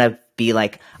 I want to be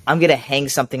like, I'm going to hang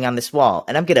something on this wall,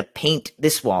 and I'm going to paint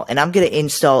this wall, and I'm going to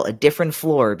install a different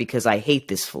floor because I hate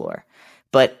this floor.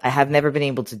 But I have never been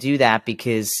able to do that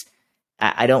because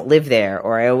I don't live there,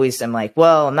 or I'm like,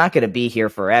 well, I'm not going to be here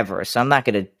forever, so I'm not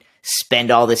going to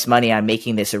spend all this money on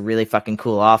making this a really fucking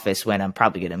cool office when I'm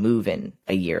probably going to move in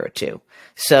a year or 2.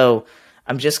 So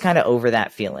I'm just kind of over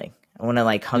that feeling. I want to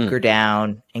like hunker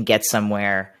down and get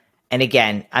somewhere. And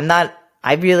again,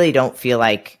 I really don't feel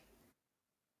like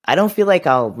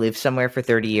I'll live somewhere for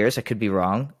 30 years. I could be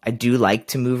wrong. I do like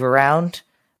to move around,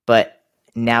 but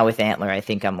now with Antler, I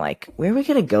think I'm like, where are we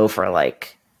going to go for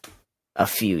like a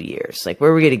few years? Like, where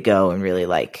are we going to go and really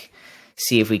like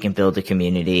see if we can build a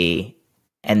community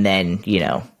and then, you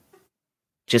know,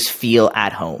 just feel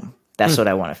at home. That's what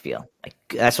I want to feel. Like,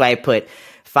 that's why I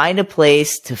find a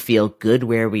place to feel good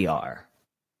where we are.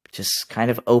 Just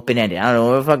kind of open-ended. I don't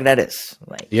know what the fuck that is.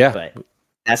 Like, but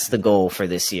that's the goal for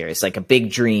this year. It's like a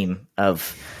big dream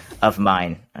of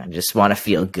mine. I just want to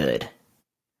feel good.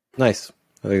 Nice.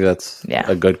 I think that's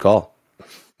a good call.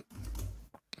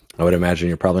 I would imagine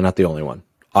you're probably not the only one,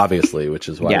 obviously, which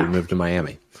is why we moved to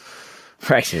Miami.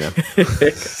 Right. You know?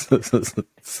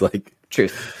 It's like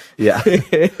truth. Yeah.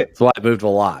 That's why I moved a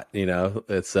lot, you know?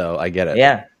 So I get it.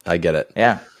 Yeah. I get it.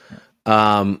 Yeah.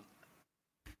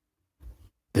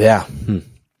 Yeah.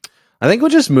 I think we're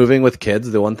just moving with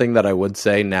kids. The one thing that I would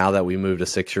say now that we moved a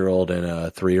 6-year-old and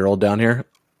a 3-year-old down here,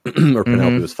 or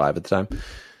Penelope was 5 at the time,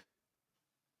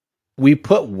 we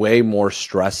put way more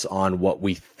stress on what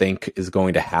we think is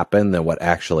going to happen than what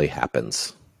actually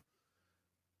happens.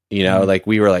 You know, like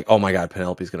we were like, oh my God,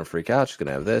 Penelope's going to freak out. She's going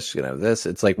to have this. She's going to have this.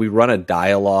 It's like we run a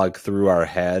dialogue through our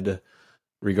head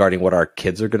regarding what our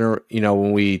kids are going to, you know,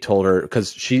 when we told her,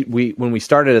 because when we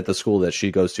started at the school that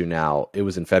she goes to now, it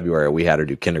was in February, we had her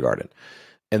do kindergarten.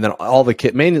 And then all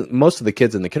the most of the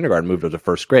kids in the kindergarten moved up to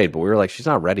 1st grade, but we were like, she's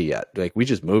not ready yet. Like, we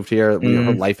just moved here.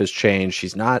 Her life has changed.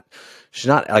 She's not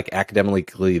like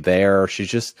academically there. She's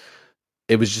just,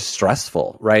 it was just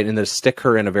stressful, right? And to stick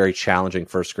her in a very challenging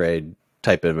first grade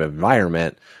type of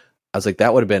environment, I was like,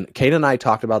 that would have been, Kate and I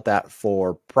talked about that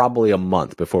for probably a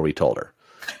month before we told her.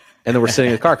 And then we're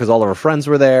sitting in the car because all of our friends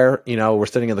were there. You know, we're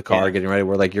sitting in the car getting ready.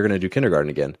 We're like, you're going to do kindergarten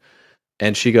again.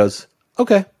 And she goes,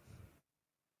 okay.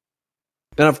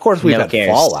 And of course we've had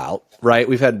fallout, right?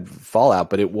 We've had fallout,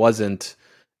 but it was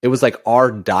like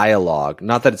our dialogue,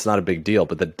 not that it's not a big deal,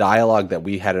 but the dialogue that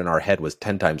we had in our head was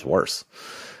 10 times worse,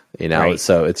 you know? Right.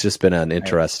 So it's just been an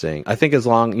interesting, I think as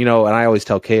long, you know, and I always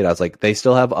tell Kate, I was like, they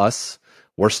still have us.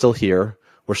 We're still here.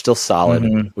 We're still solid.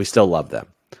 Mm-hmm. We still love them.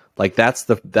 Like that's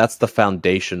the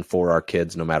foundation for our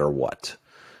kids, no matter what,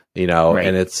 you know, right.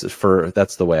 And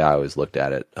that's the way I always looked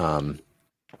at it.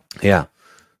 Yeah.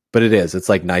 But it's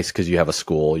like nice because you have a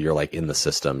school, you're like in the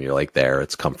system, you're like there,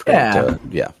 it's comforting.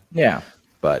 Yeah.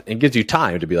 But it gives you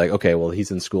time to be like, okay, well,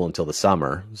 he's in school until the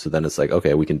summer. So then it's like,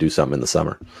 okay, we can do something in the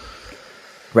summer.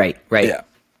 Right. Yeah.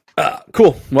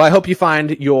 Cool. Well, I hope you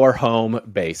find your home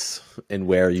base and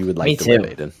where you would like to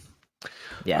live, Aiden.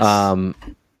 Yes.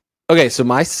 Okay, so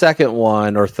my second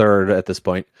one or third at this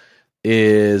point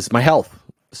is my health.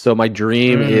 So my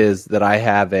dream is that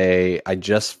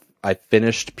I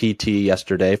finished PT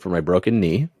yesterday for my broken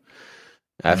knee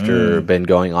after been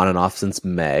going on and off since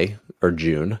May or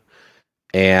June.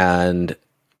 And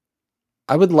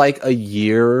I would like a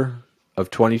year of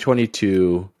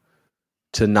 2022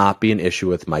 to not be an issue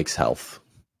with Mike's health.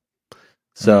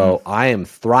 So I am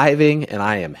thriving and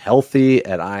I am healthy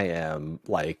and I am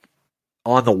like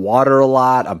on the water a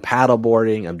lot. I'm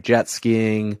paddleboarding, I'm jet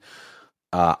skiing,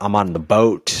 I'm on the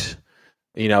boat.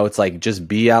 You know, it's like just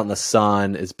be out in the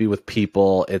sun, it's be with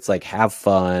people, it's like have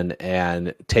fun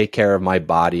and take care of my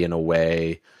body in a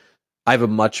way. I have a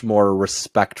much more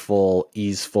respectful,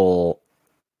 easeful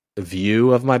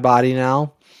view of my body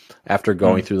now after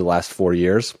going through the last 4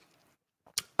 years.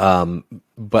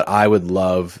 But I would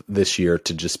love this year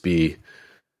to just be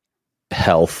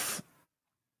health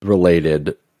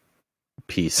related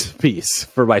peace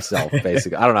for myself,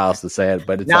 basically. I don't know how else to say it,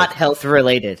 but it's not like, health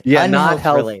related. Yeah, not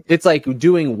health related. It's like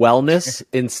doing wellness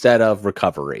instead of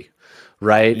recovery,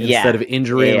 right? Yeah. Instead of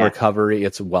injury and recovery,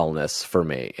 it's wellness for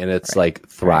me. And it's like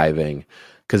thriving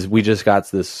because we just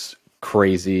got this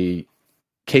crazy.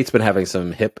 Kate's been having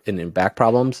some hip and back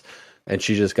problems, and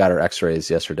she just got her x-rays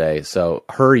yesterday. So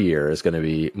her year is going to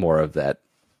be more of that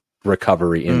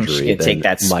recovery injury. She can take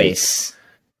that space.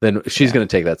 Then she's going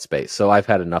to take that space. So I've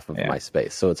had enough of my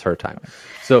space. So it's her time.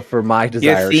 So for my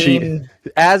desire,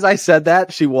 as I said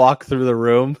that, she walked through the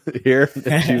room here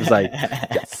and she was like,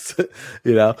 yes,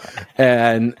 you know?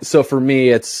 And so for me,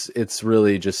 it's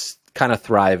really just kind of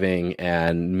thriving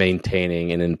and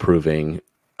maintaining and improving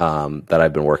that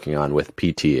I've been working on with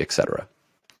PT, etc.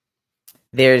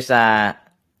 There's that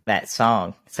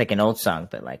song. It's like an old song,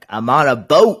 but like, I'm on a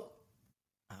boat.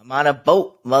 I'm on a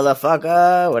boat,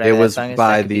 motherfucker. Whatever. It was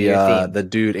by the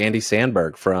dude Andy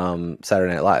Samberg from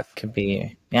Saturday Night Live. Could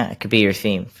be, it could be your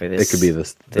theme for this. It could be the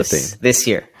theme this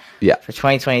year. Yeah, for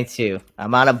 2022.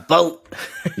 I'm on a boat.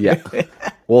 Yeah,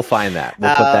 we'll find that.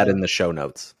 We'll put that in the show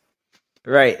notes.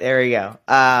 Right, there we go.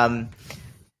 I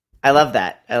love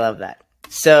that.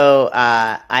 So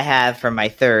I have for my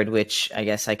third, which I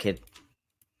guess I could,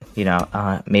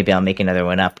 maybe I'll make another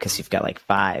one up because you've got like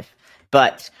 5,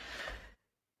 but.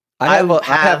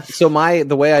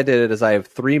 The way I did it is I have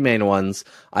 3 main ones.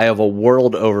 I have a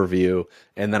world overview,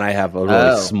 and then I have a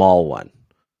really small one.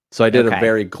 So I did a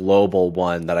very global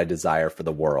one that I desire for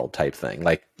the world type thing.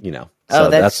 Like, so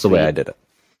that's the way I did it.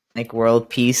 Like world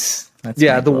peace. That's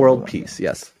the world peace.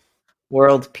 Yes.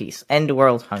 World peace. End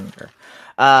world hunger.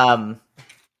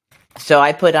 So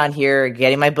I put on here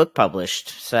getting my book published.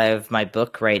 So I have my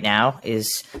book right now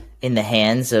is in the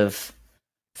hands of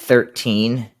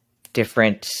 13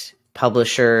 different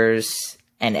publishers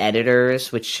and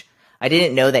editors, which I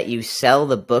didn't know that you sell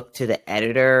the book to the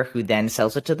editor who then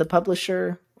sells it to the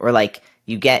publisher, or like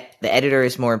the editor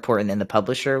is more important than the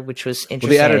publisher, which was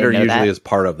interesting. Well, the editor usually is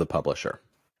part of the publisher.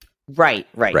 Right.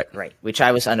 Which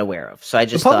I was unaware of. So I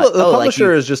just the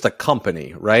publisher is just a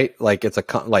company, right? Like it's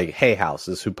like Hay House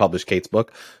is who published Kate's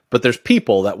book, but there's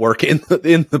people that work in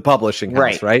the publishing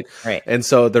house, right? Right. And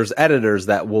so there's editors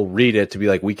that will read it to be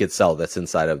like, we could sell this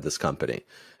inside of this company.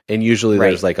 And usually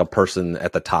there's like a person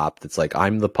at the top that's like,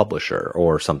 I'm the publisher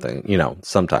or something,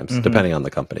 sometimes depending on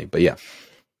the company. But yeah.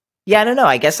 Yeah, I don't know.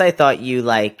 I guess I thought you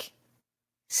like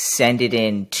send it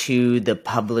in to the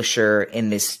publisher in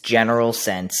this general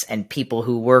sense, and people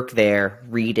who work there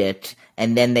read it,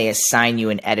 and then they assign you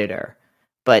an editor.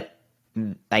 But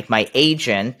like my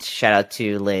agent, shout out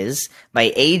to Liz,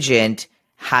 my agent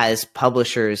has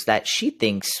publishers that she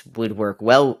thinks would work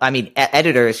well. I mean,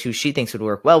 editors who she thinks would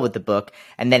work well with the book.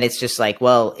 And then it's just like,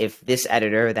 well, if this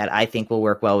editor that I think will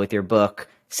work well with your book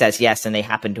says yes, and they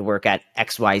happen to work at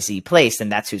XYZ place, then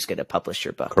that's who's going to publish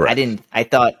your book. Correct. I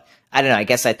don't know. I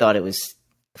guess I thought it was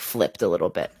flipped a little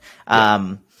bit.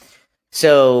 Yeah.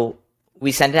 So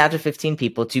we sent it out to 15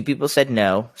 people. 2 people said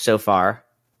no so far.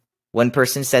 1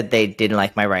 person said they didn't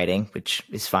like my writing, which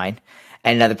is fine.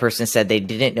 And another person said they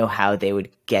didn't know how they would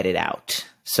get it out.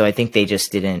 So I think they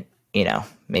just didn't,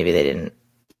 maybe they didn't,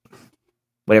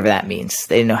 whatever that means.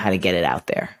 They didn't know how to get it out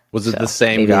there. Was it the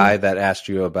same guy that asked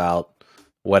you about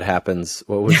what happens?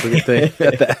 What was the thing?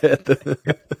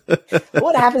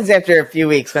 What happens after a few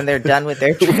weeks when they're done with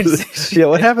their transition? Yeah,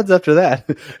 what happens after that?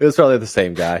 It was probably the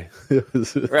same guy.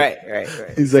 Right.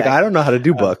 He's like, I don't know how to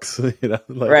do books.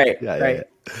 Right.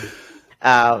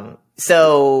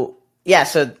 So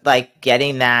like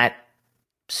getting that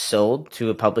sold to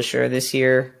a publisher this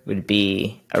year would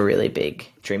be a really big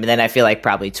dream. And then I feel like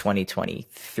probably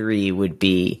 2023 would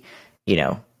be,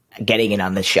 getting it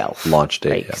on the shelf. Launch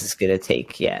date. Right? 'Cause it's going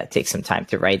to take some time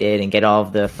to write it and get all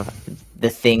of the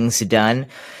things done.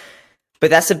 But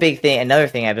that's a big thing. Another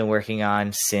thing I've been working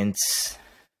on since,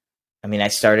 I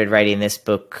started writing this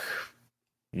book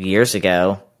years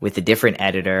ago with a different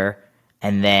editor,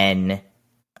 and then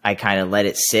I kind of let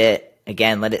it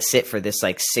sit for this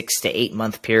like 6 to 8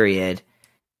 month period,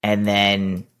 and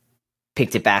then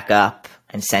picked it back up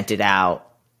and sent it out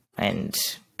and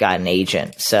got an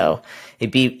agent. So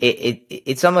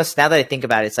it's almost, now that I think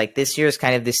about it, it's like this year is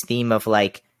kind of this theme of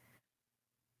like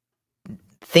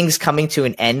things coming to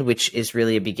an end, which is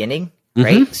really a beginning,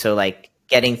 right? So like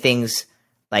getting things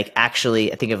like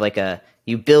actually, I think of like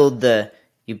you build the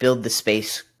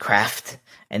spacecraft,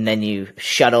 and then you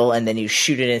shuttle, and then you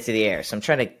shoot it into the air. So I'm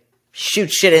trying to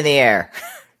shoot shit in the air,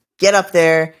 get up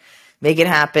there, make it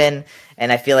happen.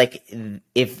 And I feel like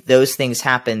if those things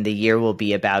happen, the year will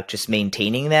be about just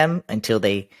maintaining them until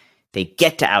they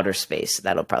get to outer space.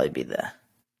 That'll probably be the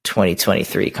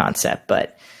 2023 concept.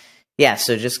 But yeah,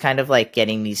 so just kind of like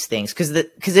getting these things, because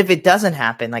if it doesn't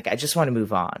happen, like I just want to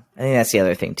move on. I think that's the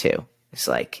other thing too. It's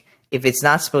like, if it's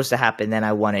not supposed to happen, then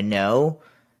I want to know,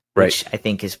 which I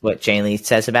think is what Jane Lee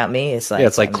says about me. It's like,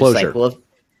 it's like closure. Like, well,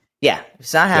 yeah, if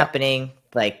it's not happening,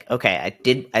 like, okay, I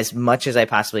did as much as I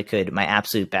possibly could, my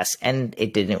absolute best, and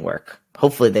it didn't work.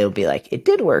 Hopefully they'll be like, it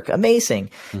did work,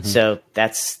 amazing. So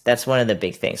that's one of the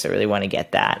big things. I really want to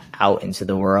get that out into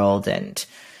the world and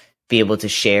be able to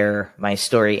share my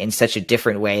story in such a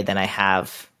different way than I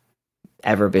have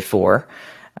ever before.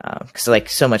 Because like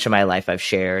so much of my life I've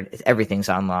shared, everything's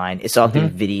online. It's all through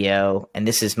video, and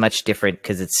this is much different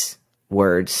because it's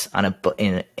words on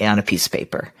a piece of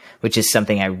paper, which is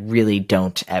something I really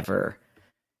don't ever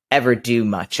do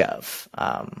much of.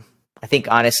 I think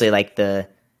honestly, like the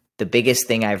biggest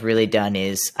thing I've really done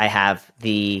is I have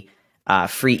the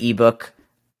free ebook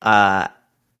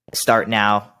start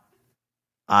now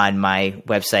on my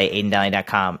website,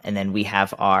 aidendaly.com, and then we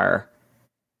have our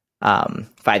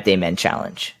 5-Day Men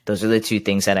Challenge. Those are the 2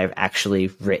 things that I've actually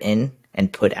written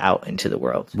and put out into the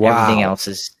world. Wow.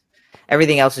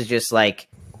 Everything else is just like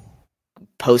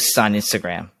posts on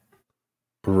Instagram.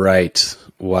 Right.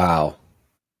 Wow.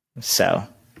 So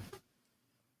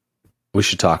we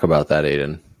should talk about that,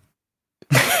 Aiden.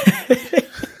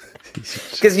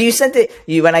 Because you sent it,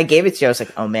 when I gave it to you, I was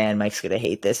like, oh man, Mike's going to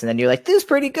hate this. And then you're like, this is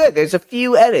pretty good. There's a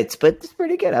few edits, but it's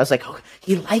pretty good. I was like, oh,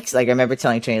 he likes, like, I remember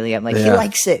telling Jane Lee, I'm like, he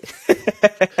likes it.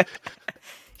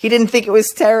 He didn't think it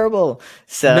was terrible.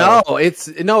 So no,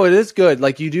 it is good.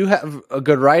 Like, you do have a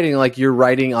good writing, like you're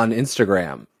writing on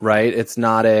Instagram, right? It's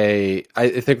not I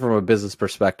think from a business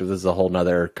perspective, this is a whole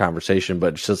nother conversation,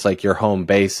 but it's just like your home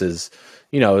base is,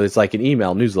 it's like an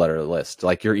email newsletter list.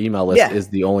 Like your email list is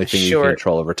the only thing you can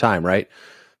control over time, right?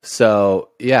 So,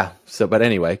 yeah. But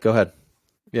anyway, go ahead.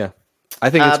 Yeah. I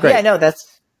think it's great. Yeah, no,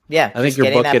 I think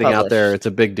your book getting out there, it's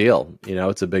a big deal.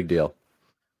 It's a big deal.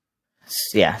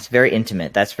 Yeah, it's very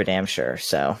intimate. That's for damn sure.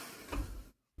 So,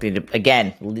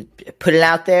 again, put it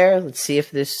out there. Let's see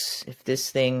if this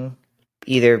thing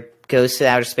either goes to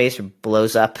outer space or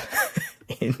blows up.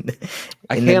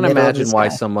 I can't imagine why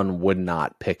someone would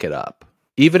not pick it up.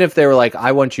 Even if they were like,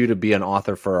 I want you to be an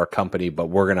author for our company, but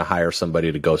we're going to hire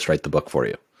somebody to ghostwrite the book for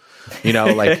you.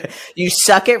 Like you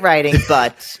suck at writing,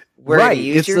 but we're going to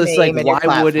use your name and your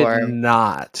platform. Why would it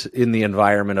not in the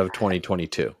environment of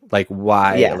 2022? Like,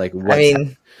 why? Yeah. Like,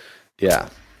 yeah.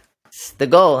 It's the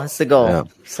goal. It's the goal. Yeah.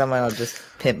 Someone will just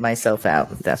pimp myself out.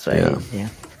 That's what I mean. Yeah.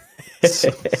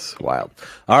 It's wild.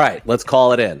 All right, let's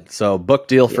call it in. So, book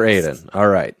deal for Aiden. All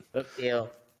right. Book deal.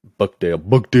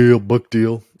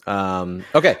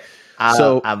 Okay.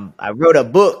 So I wrote a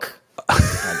book.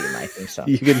 That'll be my theme song.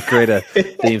 you can create a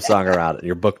theme song around it,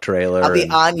 your book trailer. I'll be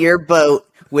on your boat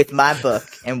with my book,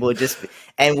 and we'll just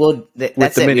that's the it.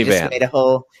 We just minivan. made a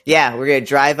whole we're gonna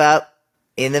drive up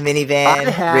in the minivan. I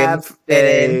Rims have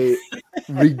spinning.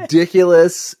 a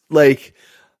ridiculous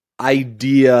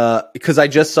idea because I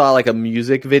just saw like a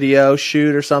music video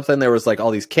shoot or something. There was like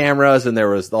all these cameras and there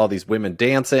was all these women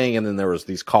dancing, and then there was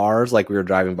these cars like we were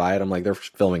driving by it. I'm like, they're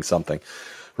filming something,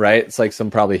 right? It's like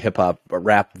some probably hip hop or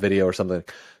rap video or something.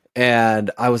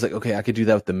 And I was like, okay, I could do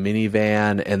that with the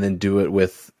minivan and then do it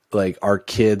with like our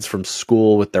kids from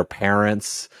school with their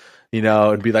parents.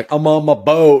 It'd be like, I'm on my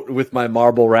boat with my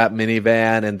marble wrap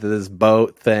minivan and this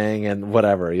boat thing and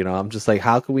whatever. I'm just like,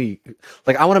 how can we,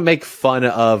 like, I want to make fun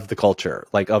of the culture,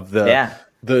 like of the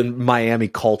Miami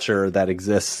culture that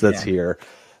exists that's here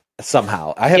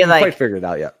somehow. I haven't quite figured it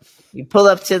out yet. You pull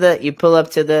up to the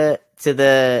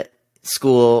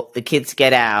school, the kids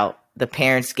get out, the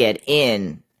parents get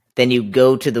in, then you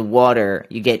go to the water,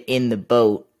 you get in the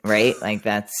boat, right? Like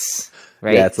that's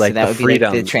right. Yeah, it's like that would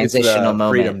freedom. Be like the transitional moment.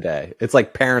 Freedom Day. It's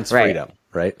like parents' freedom,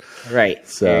 right? Right.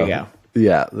 So, there you go.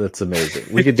 Yeah, that's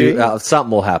amazing. We could do something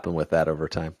will happen with that over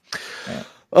time.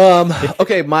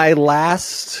 Okay, my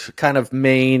last kind of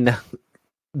main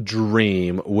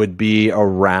dream would be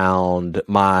around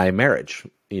my marriage.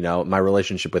 My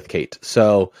relationship with Kate.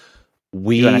 So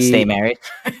you want to stay married,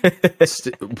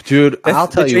 dude? I'll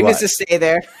tell you what. The dream is to stay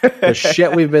there. The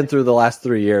shit we've been through the last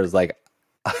 3 years, like.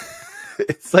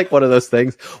 It's like one of those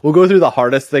things. We'll go through the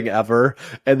hardest thing ever,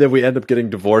 and then we end up getting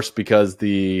divorced because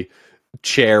the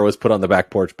chair was put on the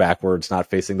back porch backwards, not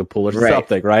facing the pool or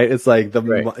something, right? It's like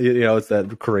it's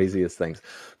the craziest things.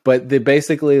 But they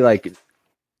basically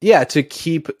to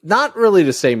keep, not really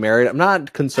to stay married. I'm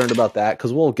not concerned about that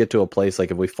because we'll get to a place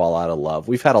like if we fall out of love.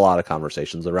 We've had a lot of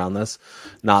conversations around this,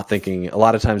 not thinking, a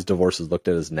lot of times divorce is looked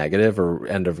at as negative or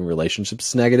end of relationships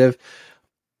is negative.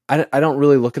 I don't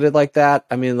really look at it like that.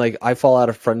 I mean, like, I fall out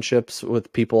of friendships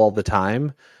with people all the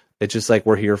time. It's just like,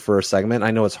 we're here for a segment.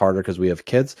 I know it's harder because we have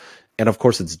kids. And of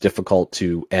course it's difficult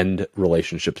to end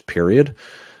relationships, period.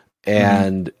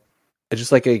 And it's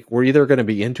just like, we're either going to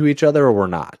be into each other or we're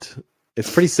not.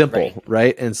 It's pretty simple,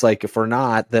 right? And it's like, if we're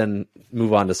not, then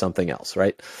move on to something else,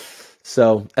 right?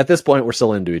 So at this point, we're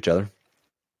still into each other.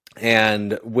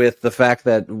 And with the fact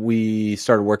that we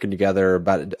started working together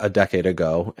about a decade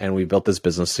ago and we built this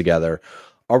business together,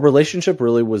 our relationship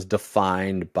really was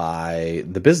defined by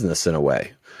the business in a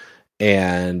way.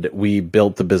 And we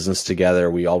built the business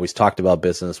together. We always talked about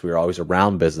business. We were always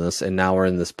around business. And now we're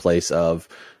in this place of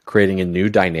creating a new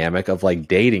dynamic of like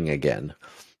dating again.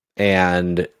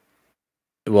 And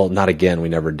well, not again. We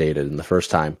never dated in the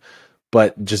first time.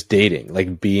 But just dating,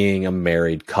 like being a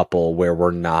married couple where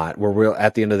we're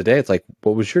at the end of the day, it's like,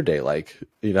 what was your day like?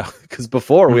 Because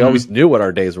before we always knew what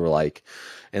our days were like.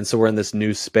 And so we're in this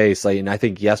new space. And I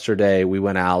think yesterday we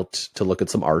went out to look at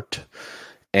some art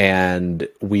and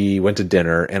we went to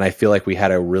dinner, and I feel like we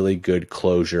had a really good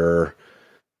closure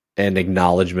and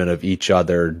acknowledgement of each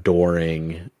other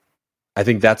during. I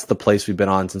think that's the place we've been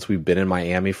on since we've been in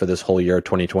Miami for this whole year of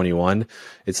 2021.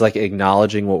 It's like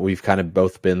acknowledging what we've kind of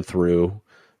both been through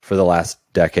for the last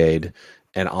decade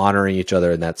and honoring each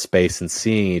other in that space and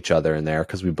seeing each other in there,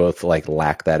 because we both like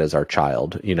lack that as our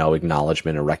child,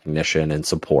 acknowledgement and recognition and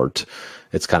support.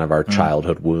 It's kind of our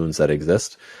childhood wounds that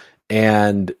exist.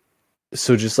 And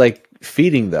so just like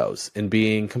feeding those and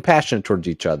being compassionate towards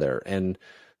each other. And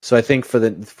so I think for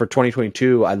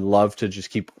 2022, I'd love to just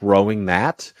keep growing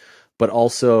that, but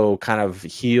also kind of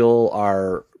heal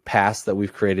our past that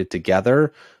we've created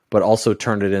together, but also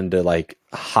turn it into like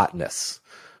hotness,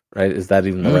 right? Is that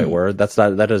even the right word? That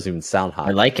doesn't even sound hot.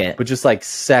 I like it. But just like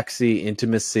sexy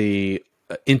intimacy,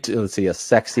 a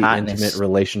sexy, hotness. Intimate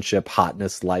relationship,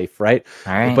 hotness, life, right?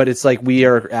 All right. But it's like we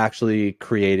are actually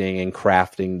creating and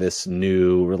crafting this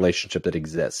new relationship that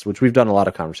exists, which we've done a lot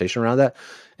of conversation around that.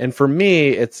 And for me,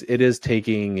 it is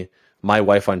taking my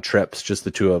wife on trips, just the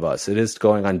two of us. It is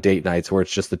going on date nights where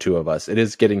it's just the two of us. It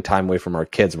is getting time away from our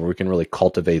kids where we can really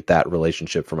cultivate that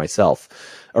relationship for myself,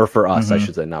 or for us, I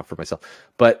should say, not for myself.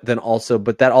 But that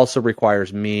also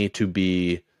requires me to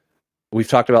be, we've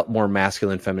talked about more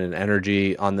masculine, feminine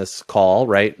energy on this call,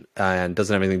 right? And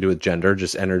doesn't have anything to do with gender,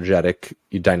 just energetic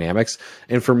dynamics.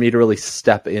 And for me to really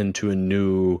step into a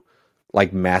new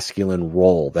like masculine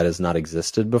role that has not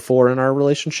existed before in our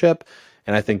relationship.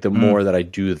 And I think the more that I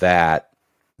do that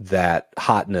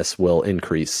hotness will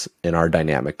increase in our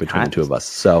dynamic between the two of us.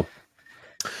 So, all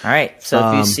right. So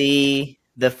if you see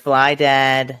the Fly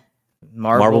Dad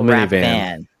marble wrap minivan,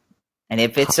 van, and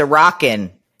if it's a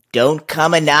rockin', don't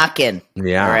come a knocking.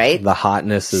 Yeah. All right. The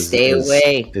hotness Stay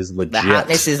away. Is legit. The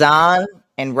hotness is on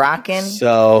and rocking.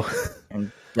 So,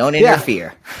 and don't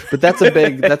interfere. But that's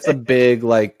a big,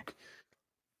 like,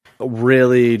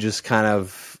 really just kind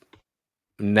of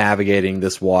navigating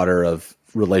this water of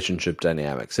relationship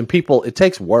dynamics. And people, it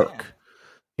takes work.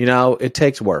 You know, it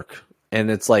takes work. And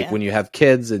it's like when you have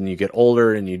kids and you get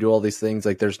older and you do all these things,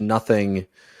 like there's nothing.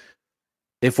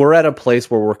 If we're at a place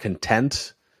where we're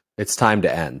content, it's time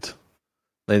to end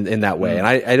in that way. And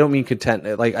I don't mean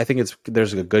content. Like, I think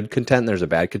there's a good content, there's a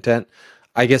bad content.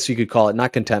 I guess you could call it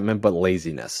not contentment, but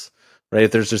laziness, right?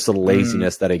 If there's just a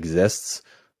laziness that exists,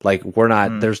 like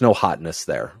there's no hotness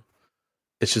there.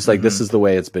 It's just like, this is the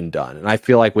way it's been done. And I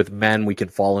feel like with men, we can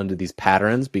fall into these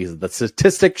patterns because the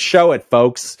statistics show it,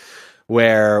 folks,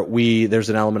 where there's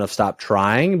an element of stop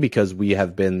trying because we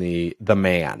have been the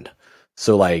man.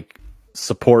 So like,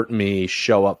 support me,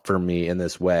 show up for me in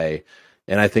this way.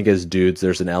 And I think as dudes,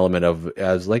 there's an element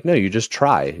of like, no, you just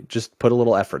try, just put a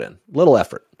little effort in,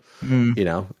 you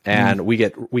know, and we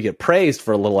get praised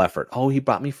for a little effort. Oh, he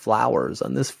bought me flowers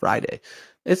on this Friday.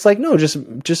 It's like, no, just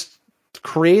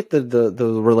create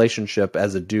the relationship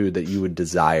as a dude that you would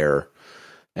desire.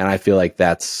 And I feel like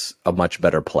that's a much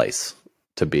better place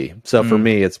to be. So for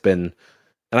me, it's been,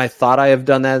 and I thought I have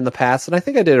done that in the past, and I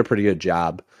think I did a pretty good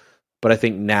job. But I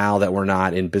think now that we're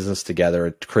not in business together,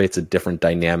 it creates a different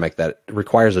dynamic that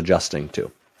requires adjusting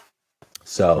to.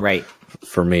 So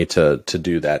for me to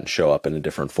do that and show up in a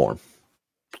different form.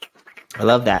 I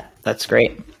love that. That's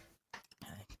great.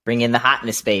 Bring in the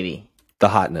hotness, baby. The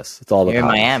hotness. It's all the You're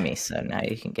hotness. in Miami, so now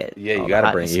you can get. Yeah, you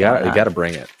gotta bring. You gotta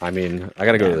bring it. I mean, I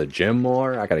gotta go to the gym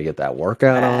more. I gotta get that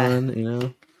workout on. You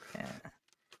know. Yeah.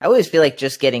 I always feel like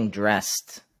just getting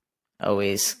dressed,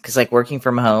 always, because like working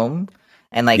from home,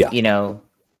 and like you know,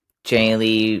 Jay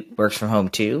Lee works from home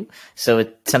too. So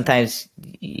sometimes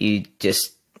you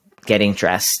just getting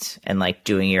dressed and like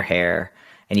doing your hair,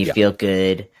 and you feel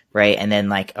good, right? And then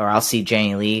like, or I'll see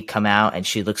Jay Lee come out, and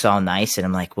she looks all nice, and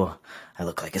I'm like, well. I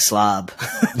look like a slob.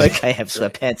 Like I have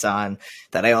sweatpants on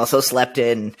that I also slept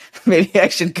in. Maybe I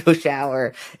should go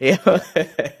shower. You know?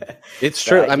 It's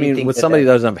true. I mean, with somebody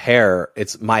that doesn't have hair,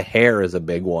 my hair is a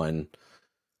big one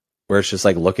where it's just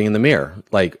like looking in the mirror.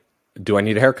 Like, do I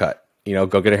need a haircut? You know,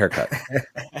 go get a haircut.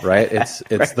 Right? It's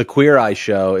the Queer Eye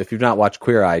show. If you've not watched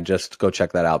Queer Eye, just go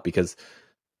check that out because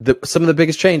some of the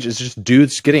biggest change is just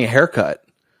dudes getting a haircut.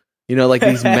 You know, like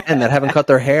these men that haven't cut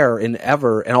their hair in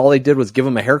ever, and all they did was give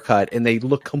them a haircut, and they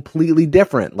look completely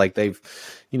different. Like they've,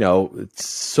 you know, it's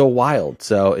so wild.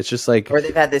 So it's just like, or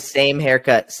they've had the same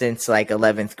haircut since like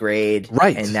 11th grade,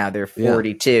 right? And now they're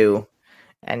 42,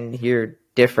 and you're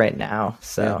different now.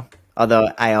 So, although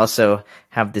I also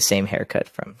have the same haircut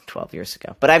from 12 years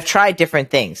ago, but I've tried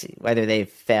different things. Whether they've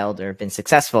failed or been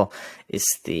successful is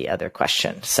the other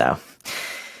question. So,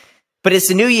 but it's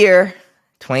a new year.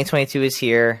 2022 is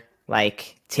here.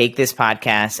 Like, take this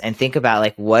podcast and think about,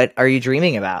 like, what are you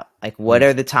dreaming about? Like, what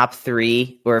are the top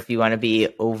 3? Or if you want to be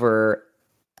over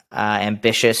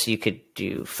ambitious, you could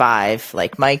do 5,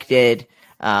 like Mike did.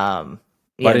 I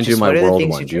didn't do my world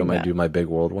one. Do you want me to do my big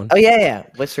world one? Oh, yeah.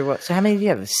 What's your world? So how many do you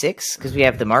have? 6? Because we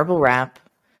have the marble wrap.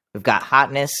 We've got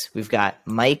hotness. We've got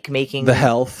Mike making the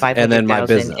health, and then my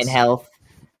business in health.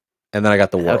 And then I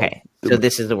got the world. Okay, so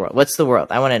this is the world. What's the world?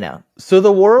 I want to know. So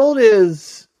the world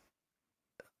is,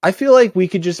 I feel like we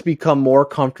could just become more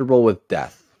comfortable with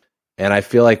death. And I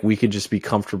feel like we could just be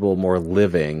comfortable more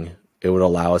living. It would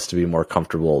allow us to be more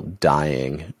comfortable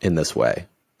dying in this way.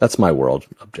 That's my world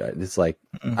object. It's like,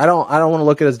 I don't want to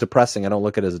look at it as depressing. I don't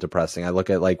look at it as depressing. I look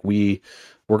at like we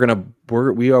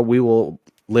will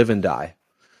live and die.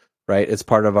 Right? It's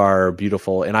part of our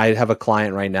beautiful, and I have a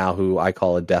client right now who I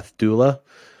call a death doula.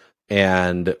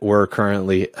 And we're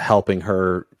currently helping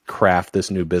her craft this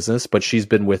new business, but she's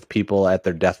been with people at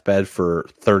their deathbed for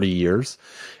 30 years.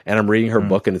 And I'm reading her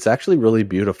book, and it's actually really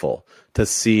beautiful to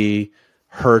see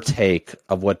her take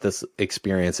of what this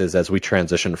experience is as we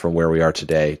transition from where we are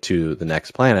today to the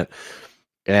next planet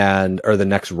or the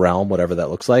next realm, whatever that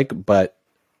looks like. But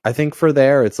I think for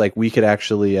there, it's like we could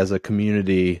actually, as a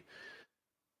community,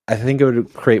 I think it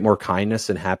would create more kindness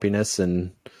and happiness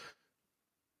and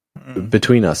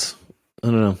between us. I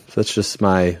don't know. That's just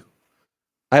I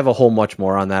have a whole much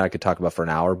more on that I could talk about for an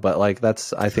hour, but like I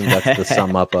think that's the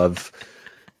sum up of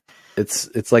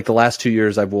it's like the last 2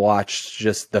 years I've watched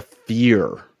just the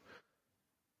fear.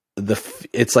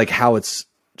 It's like how it's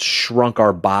shrunk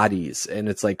our bodies, and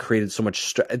it's like created so much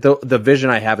stress. The vision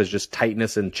I have is just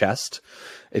tightness in chest.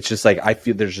 It's just like I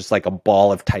feel there's just like a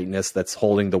ball of tightness that's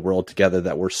holding the world together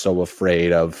that we're so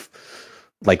afraid of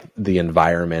like the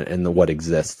environment and what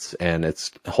exists, and it's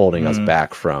holding us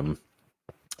back from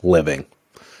living.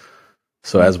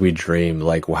 So as we dream,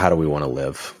 like, well, how do we want to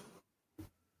live?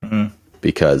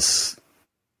 Because,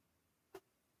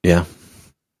 yeah.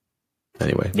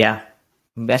 Anyway. Yeah.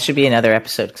 That should be another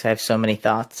episode because I have so many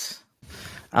thoughts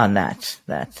on that.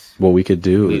 Well, we could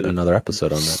do another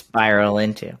episode on that. Spiral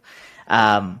into.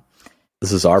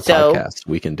 This is our podcast.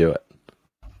 We can do it.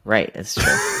 Right. It's true.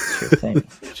 It's true thing.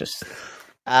 Just,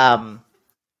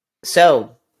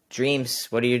 so dreams.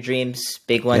 What are your dreams?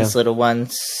 Big ones, little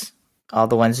ones, all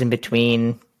the ones in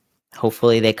between.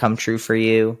 Hopefully they come true for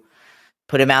you.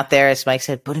 Put them out there. As Mike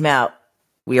said, put them out.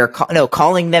 We are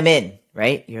calling them in,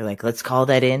 right? You're like, let's call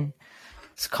that in.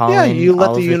 Let's call in. You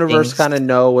let the universe kind of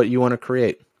know what you want to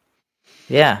create.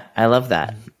 Yeah. I love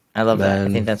that. I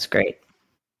think that's great.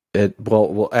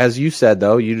 Well, as you said,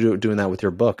 though, you're doing that with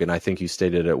your book, and I think you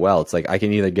stated it well. It's like, I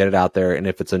can either get it out there, and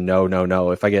if it's a no,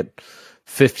 if I get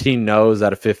 15 no's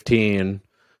out of 15,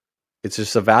 it's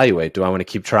just evaluate. Do I want to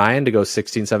keep trying to go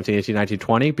 16, 17, 18, 19,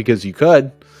 20? Because you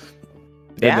could.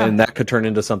 And then that could turn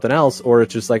into something else, or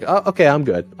it's just like, oh, okay, I'm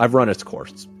good. I've run its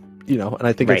course, and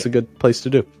I think it's a good place to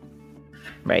do.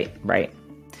 Right. All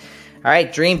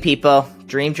right, dream, people.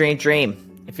 Dream.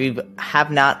 If you have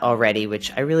not already, which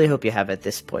I really hope you have at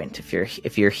this point, if you're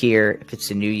here, if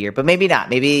it's a new year, but maybe not.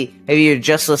 Maybe you're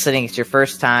just listening. It's your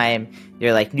first time.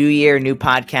 You're like, new year, new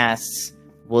podcasts.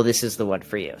 Well, this is the one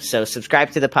for you. So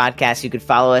subscribe to the podcast. You can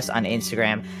follow us on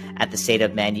Instagram at The State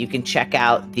of Men. You can check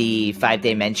out the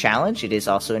 5-Day Men Challenge. It is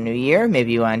also a new year.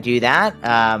 Maybe you want to do that.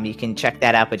 You can check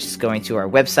that out by just going to our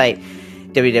website,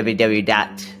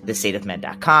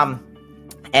 www.thestateofmen.com.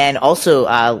 And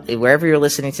also, wherever you're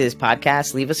listening to this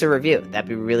podcast, leave us a review. That'd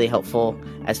be really helpful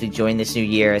as we join this new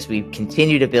year, as we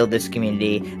continue to build this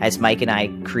community, as Mike and I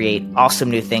create awesome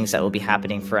new things that will be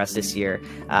happening for us this year.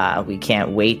 We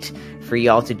can't wait for you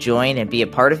all to join and be a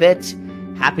part of it.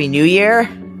 Happy New Year,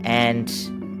 and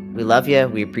we love you.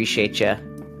 We appreciate you.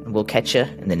 And we'll catch you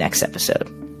in the next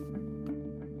episode.